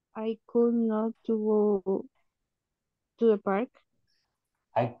 I could not to go to the park.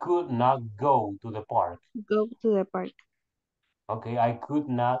 I could not go to the park. Go to the park. Okay, I could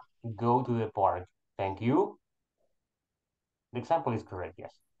not go to the park. Thank you. The example is correct,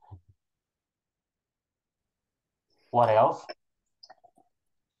 yes. What else?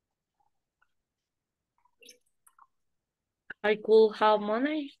 I could have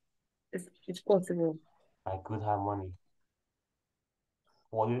money. It's possible. I could have money.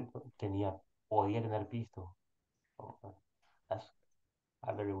 Podía tener pisto. Oh, that's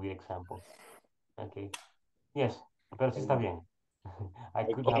a very weird example. Okay. Yes, pero sí está bien. I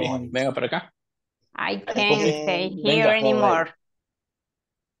could have Ok, money. venga para acá. I I can't stay can here Venga. anymore.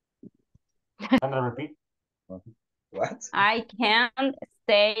 Sandra, repeat. What? I can't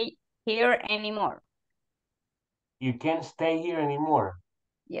stay here anymore. You can't stay here anymore.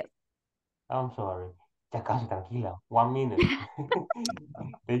 Yes. I'm sorry. Ya casi, tranquila. 1 minute.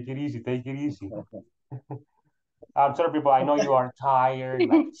 Take it easy, take it easy. I'm sorry, people. I know you are tired,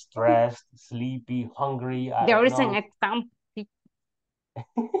 like stressed, sleepy, hungry. I There don't is an know. example.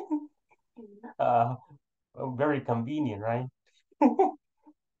 Uh, very convenient, right?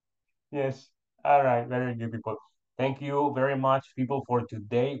 Yes. All right. Very good, people. Thank you very much, people, for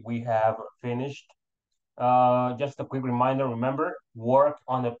today. We have finished. Just a quick reminder, remember, work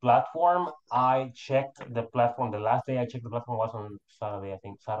on the platform. I checked the platform. The last day I checked the platform was on Saturday, I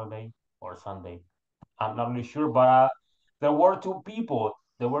think Saturday or Sunday. I'm not really sure, but there were two people.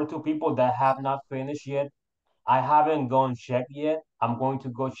 There were two people that have not finished yet. I haven't gone check yet. I'm going to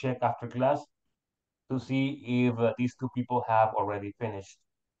go check after class to see if these two people have already finished.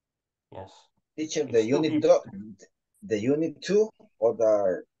 Yes. Teacher, It's two people. the unit 2 or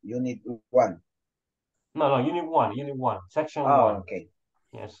the unit 1? No, unit one, section Oh, one. okay.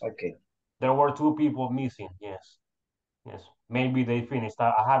 Yes. Okay. There were two people missing. Yes. Yes. Maybe they finished.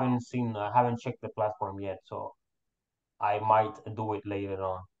 I haven't checked the platform yet, so I might do it later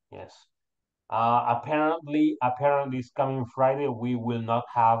on. Yes. Apparently this coming Friday, we will not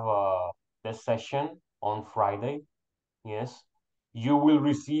have the session on Friday. Yes. You will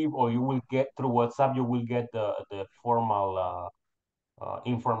receive, or you will get through WhatsApp, you will get the formal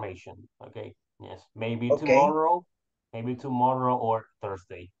information. Okay. Yes. Maybe tomorrow or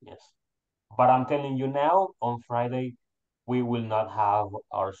Thursday. Yes. But I'm telling you now, on Friday, we will not have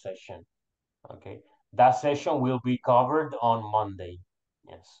our session. Okay. That session will be covered on Monday.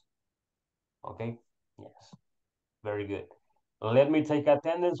 Yes. Okay. Yes. Very good. Let me take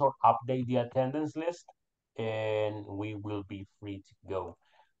attendance or update the attendance list, and we will be free to go.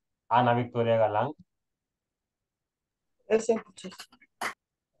 Ana Victoria Galán. Present, teacher.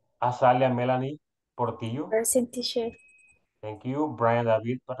 Azalia Melanie Portillo. Present, teacher. Thank you. Brian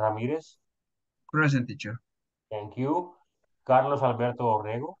David Ramirez. Present, teacher. Thank you. Carlos Alberto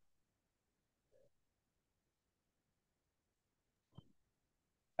Orrego.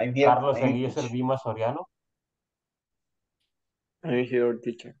 I'm here. Carlos I'm Eliezer Dimas Soriano. I'm here,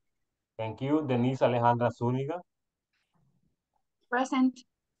 teacher. Thank you. Denise Alejandra Zúñiga. Present.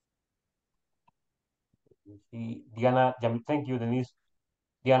 Diana, thank you, Denise.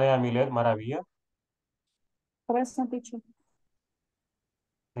 Diana Yamilet Maravilla. Present, teacher.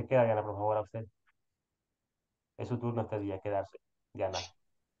 Se queda, Diana, por favor, a usted. Es su turno este día, quedarse. Diana.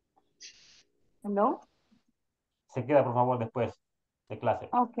 Hello? Se queda, por favor, después de clase.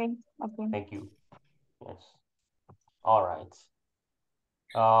 Okay, okay. Thank you. Yes. All right.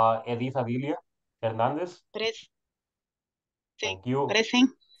 Edith Avilia Hernández. Thank you.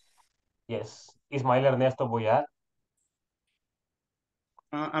 Present. Yes. Ismael Ernesto Boyar.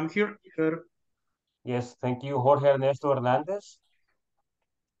 I'm here. Here. Yes, thank you. Jorge Ernesto Hernández.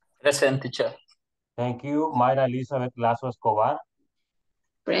 Present, teacher. Thank you. Mayra Elizabeth Lazo Escobar.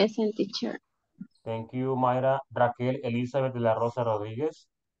 Present, teacher. Thank you, Mayra. Raquel Elizabeth de la Rosa Rodríguez.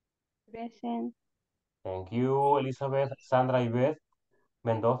 Present. Thank you, Elizabeth. Sandra Ivette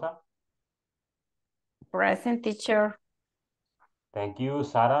Mendoza. Present, teacher. Thank you,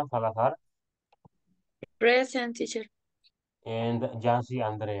 Sara Salazar. Present, teacher. And Jancy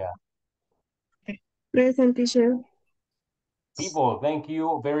Andrea. Present, teacher. People, thank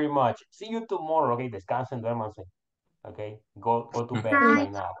you very much. See you tomorrow. Okay, descansen, duérmanse. Okay, go to bed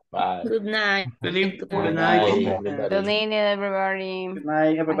right now. Bye. Good night. Good evening. Good Good night. night. Good evening, everybody. Good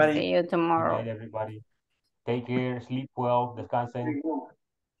night, I everybody. see you Good tomorrow. night, everybody. Take care, sleep well, descansen.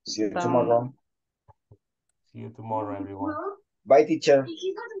 See you Bye. tomorrow. See you tomorrow, everyone. Bye, teacher.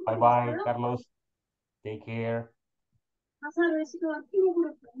 Bye-bye, Carlos. Take care.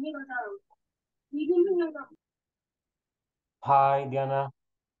 Hi, Diana.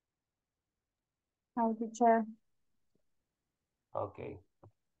 Hi, teacher. Ok.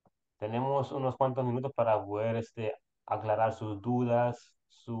 Tenemos unos cuantos minutos para poder aclarar sus dudas,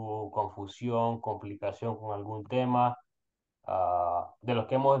 su confusión, complicación con algún tema de los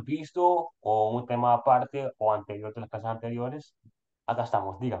que hemos visto o un tema aparte o anterior de las clases anteriores. Acá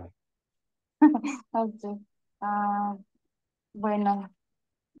estamos, dígame. Okay. Ah, bueno,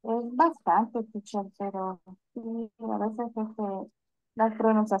 es bastante, teacher, pero sí, a veces la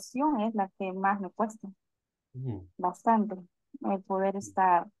pronunciación es la que más me cuesta, Ujú. bastante. El poder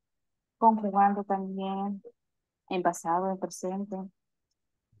estar conjugando también en pasado, en presente.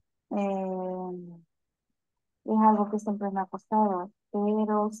 Es algo que siempre me ha costado,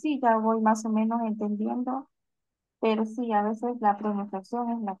 pero sí, ya voy más o menos entendiendo, pero sí, a veces la pronunciación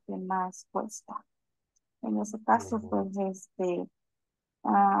es la que más cuesta. En ese caso, Ujú. pues,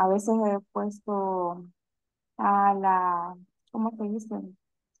 a veces he puesto a ¿cómo se dice?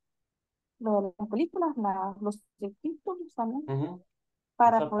 Lo de las películas, los subtítulos también, Ujú.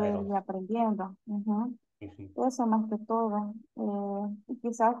 Los para poder subtitles. ir aprendiendo. Ujú. Sí, sí. Eso más que todo. Y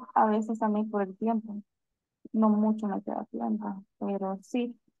quizás a veces también por el tiempo. No mucho me queda tiempo, pero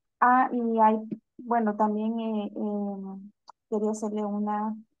sí. Y bueno, también quería hacerle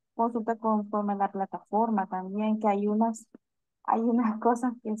una consulta conforme a la plataforma también, que hay unas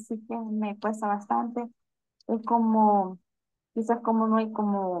cosas que sí que me cuesta bastante. Es como, quizás como no hay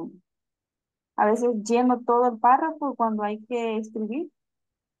como, a veces lleno todo el párrafo cuando hay que escribir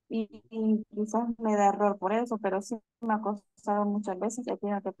y quizás me da error por eso, pero sí me ha costado muchas veces y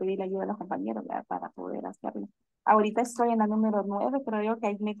tengo que pedir ayuda a los compañeros, ¿verdad? Para poder hacerlo. Ahorita estoy en la número 9, creo yo que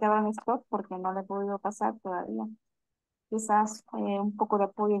ahí me quedo en stock porque no le he podido pasar todavía. Quizás un poco de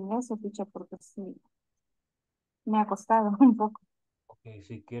apoyo en eso, picha, porque sí, me ha costado un poco. Ok,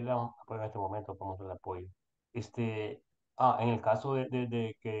 si quiere apoyo en este momento, vamos a el apoyo. En el caso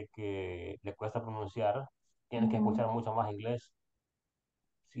de que le cuesta pronunciar, tienes que Ujú, escuchar mucho más inglés.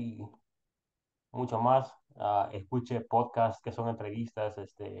 Sí, mucho más. Escuche podcasts que son entrevistas,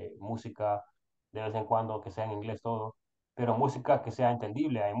 música de vez en cuando que sea en inglés todo, pero música que sea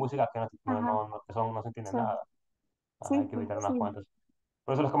entendible. Hay música que ajá, no se entiende sí, nada. Hay sí, que evitar unas sí, cuantas.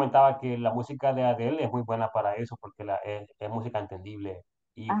 Por eso les comentaba que la música de Adele es muy buena para eso, porque es música entendible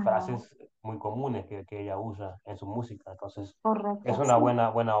y ajá, frases muy comunes que ella usa en su música. Entonces, es correcto, una sí,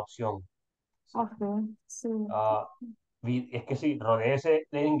 buena opción. Sí. ok, sí, Ah, es que sí, rodéese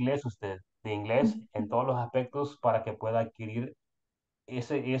de inglés usted, de inglés en todos los aspectos para que pueda adquirir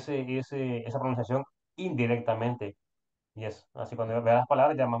esa pronunciación indirectamente. Y es así, cuando vea las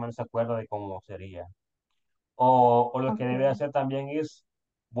palabras ya más o menos se acuerda de cómo sería. O lo que debe ok, hacer también es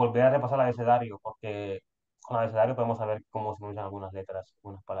volver a repasar el abecedario, porque con el abecedario podemos saber cómo se pronuncian algunas letras,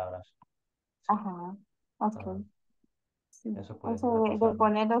 algunas palabras. Sí. ajá, ok, Ajá. sí. Eso puedes Eso de repasarlo.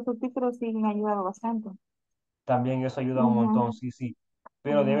 poner los subtítulos sí me ha ayudado bastante. También eso ayuda un Ujú, montón, sí, sí.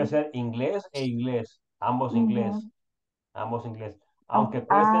 Pero ujú, debe ser inglés e inglés, ujú. ambos inglés. Ok, Aunque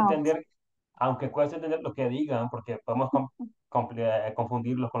cueste ok, entender, aunque cueste entender lo que digan, porque podemos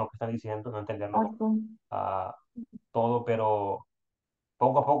confundirlos con lo que están diciendo, no entenderlo ok, ah, todo, pero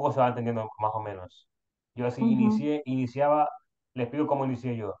poco a poco se va entendiendo más o menos. Yo así ujú, iniciaba, les pido cómo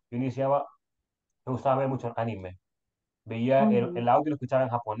inicié yo. Yo iniciaba, me gustaba ver mucho anime. Veía ujú, el audio, lo escuchaba en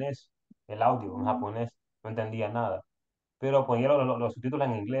japonés, el audio en japonés, no entendía nada. Pero ponía los subtítulos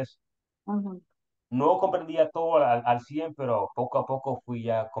en inglés. ujú, No comprendía todo al 100, pero poco a poco fui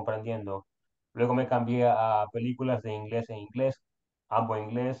ya comprendiendo. Luego me cambié a películas de inglés en inglés, ambos en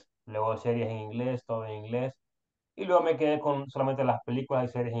inglés, luego series en inglés, todo en inglés. Y luego me quedé con solamente las películas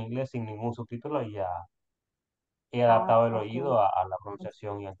y series en inglés sin ningún subtítulo y ya he adaptado el Ok. oído a la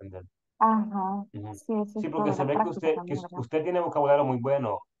pronunciación y a entender. Ajá. Ujú. Sí, eso Sí, es porque toda se la ve práctica que también, ¿verdad? usted tiene vocabulario muy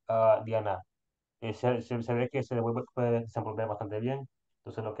bueno, Diana. Se ve que puede desenvolver bastante bien.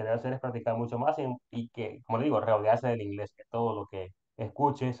 Entonces lo que debe hacer es practicar mucho más y que, como le digo, rodearse del inglés, que todo lo que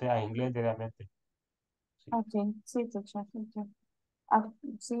escuche sea inglés diariamente. Sí. Ok, sí, teacher, teacher. Ah,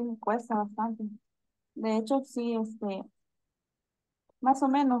 sí, me cuesta bastante. De hecho, sí, más o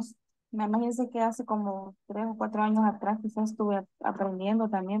menos, me imagino que hace como 3 o 4 años atrás quizás estuve aprendiendo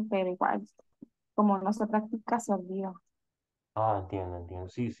también, pero igual, como no se practica, se olvida. Entiendo, entiendo.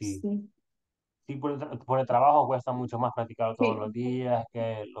 Sí, sí. Sí, Sí, por el trabajo cuesta mucho más practicarlo todos sí. los días,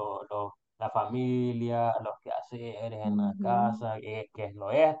 que la familia, los quehaceres en la Ujú. casa, que es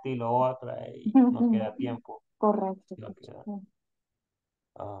lo este y lo otro, y no queda tiempo. Correcto, No teacher. queda. Sí.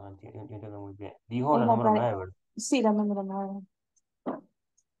 Entiendo, entiendo muy bien. Dijo En la la número tarea, 9, ¿verdad? sí, la número 9.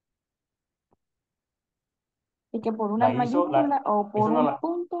 Y que por una La hizo, mayúscula o eso por no un la,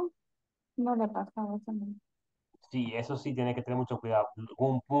 punto no le pasa a eso. sí, eso sí tiene que tener mucho cuidado.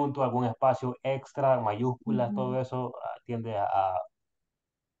 Algún punto, algún espacio extra, mayúsculas, todo Ujú. eso tiende a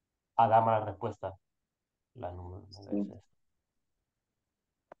dar mala respuesta. La número 9 es Sí. esta.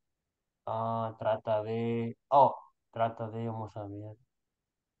 Trata de, vamos a ver.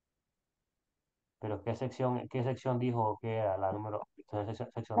 Pero qué sección dijo que era la número,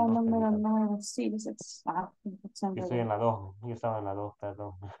 sección La 2, número permítame. 9 sí, dice, Yo estoy en la 2, yo estaba en la 2,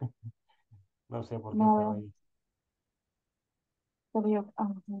 perdón. No sé por qué estaba 9, ahí. pero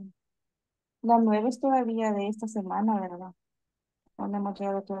la 9 es todavía de esta semana, ¿verdad? No le hemos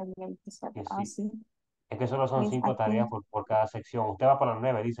llegado todavía a empezar. Que Ah, sí. sí, Es que solo son es 5 tareas aquí. por cada sección. Usted va para la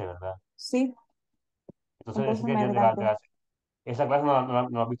 9, dice, ¿verdad? Sí, Entonces, ese entonces día me adelanté. esa clase no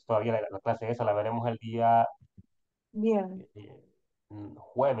la he visto todavía, la clase esa, la veremos el día Bien,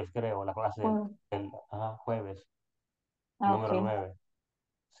 jueves, creo, la clase pues, jueves, el ok. número 9.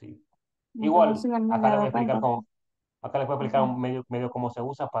 Sí. Entonces Igual, sí me he dado cuenta. acá les voy a explicar Ajá, medio cómo se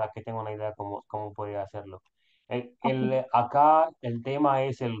usa para que tengan una idea cómo podría hacerlo. ok. Acá el tema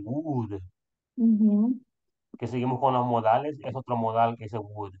es el would, Ujú, que seguimos con los modales, es otro modal que es el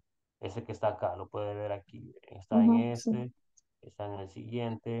would, ese que está acá, lo puede ver aquí, está en ujú, sí. este, está en el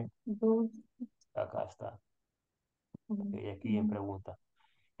siguiente, Dos, acá está, ujú, y aquí en ujú, pregunta.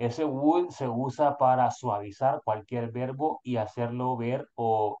 Ese would se usa para suavizar cualquier verbo y hacerlo ver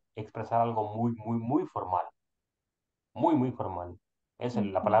o expresar algo muy formal, muy formal. Es la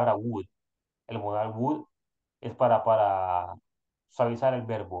ujú, palabra would. El modal would es para suavizar el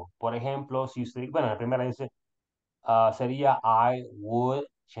verbo. Por ejemplo, si usted, bueno, la primera dice, sería I would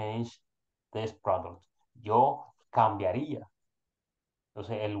change this product. Yo cambiaría.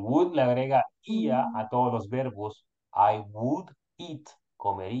 Entonces, el would le agrega ia ujú, a todos los verbos. I would eat,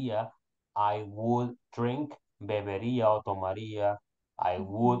 comería. I would drink, bebería o tomaría. I ujú.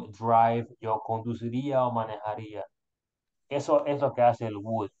 would drive, yo conduciría o manejaría. Eso es lo que hace el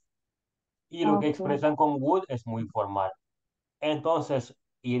would. Y lo que Ok. expresan con would es muy formal. Entonces,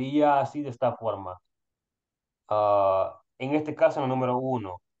 iría así de esta forma. En este caso, el número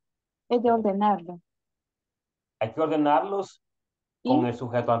 1. Es de ordenarlo. Hay que ordenarlos con Y, el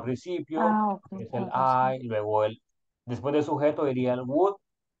sujeto al principio, ok, que es el con razón. I, luego después del sujeto iría el would,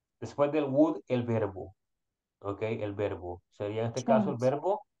 después del would el verbo, ¿ok? El verbo. Sería en este caso el Change,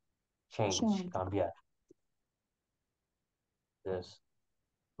 verbo change, change. cambiar. This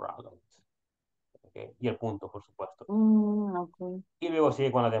product, ¿ok? Y el punto, por supuesto. Ok. Y luego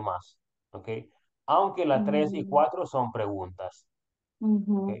sigue con las demás, ¿ok? Aunque las 3 y Mm, 4 son preguntas,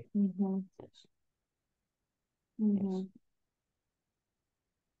 ¿ok? ujú, ujú, Yes, yes. ujú.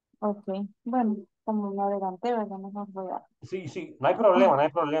 Ok. Bueno, como me adelanté, ¿verdad? Mejor voy a... Sí, sí, no hay problema, no hay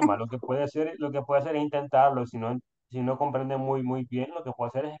problema. Lo que puede hacer es intentarlo. Si no comprende muy bien, lo que puede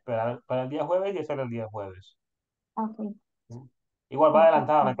hacer es esperar para el día jueves y hacer el día jueves. Ok, ¿Mm? Igual va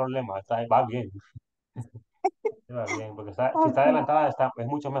adelantada, no hay perfecto. problema. Va bien, va bien, porque si está Ok. adelantada es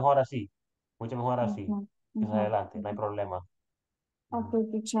mucho mejor así, Ujú, que se ujú, adelante, no hay ujú. problema. Ok,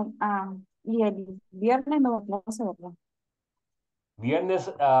 Ujú. teacher. Y el viernes no clase, ¿verdad?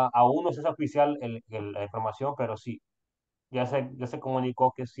 Viernes aún no es oficial la información, pero sí, ya se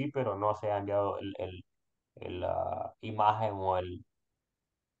comunicó que sí, pero no se ha enviado la imagen o la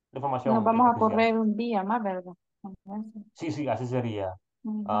Nos información vamos a oficial. correr un día más, ¿verdad? Eso. Sí, sí, así sería.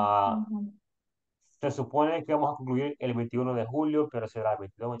 Ujú, Ah, ujú. Se supone que vamos a concluir el 21 de julio, pero será el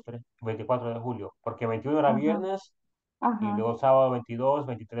 22, 23, 24 de julio, porque 21 era Ajá, viernes y ajá. luego sábado 22,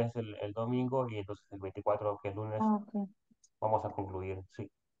 23 el domingo y entonces el 24 que es lunes Ok, vamos a concluir. Sí,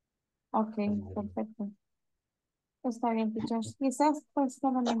 ok, así sería. perfecto. Está bien, teacher. Quizás pues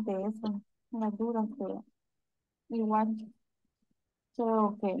solamente eso, las dudas, pero igual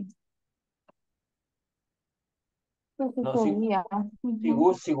creo que No, si, sería.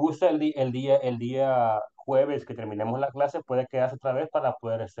 si gusta el día jueves que terminemos la clase, puede quedarse otra vez para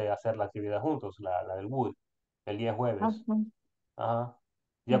poder hacer la actividad juntos, la del Wood, el día jueves. Ajá.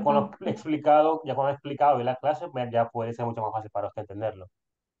 Ya con lo explicado y la clase, ya puede ser mucho más fácil para usted entenderlo.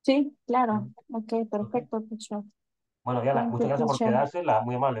 Sí, claro. Ok, Ok. perfecto, teacher. Bueno, Diana, Thank muchas you, gracias por teacher. quedarse,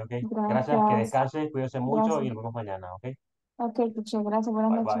 muy amable, ok. Gracias, que Gracias. descanse, cuídese mucho y Gracias. nos vemos mañana, ok. Ok, teacher. Gracias.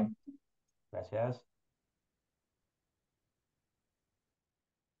 Buenas Bye noches. bye. Gracias.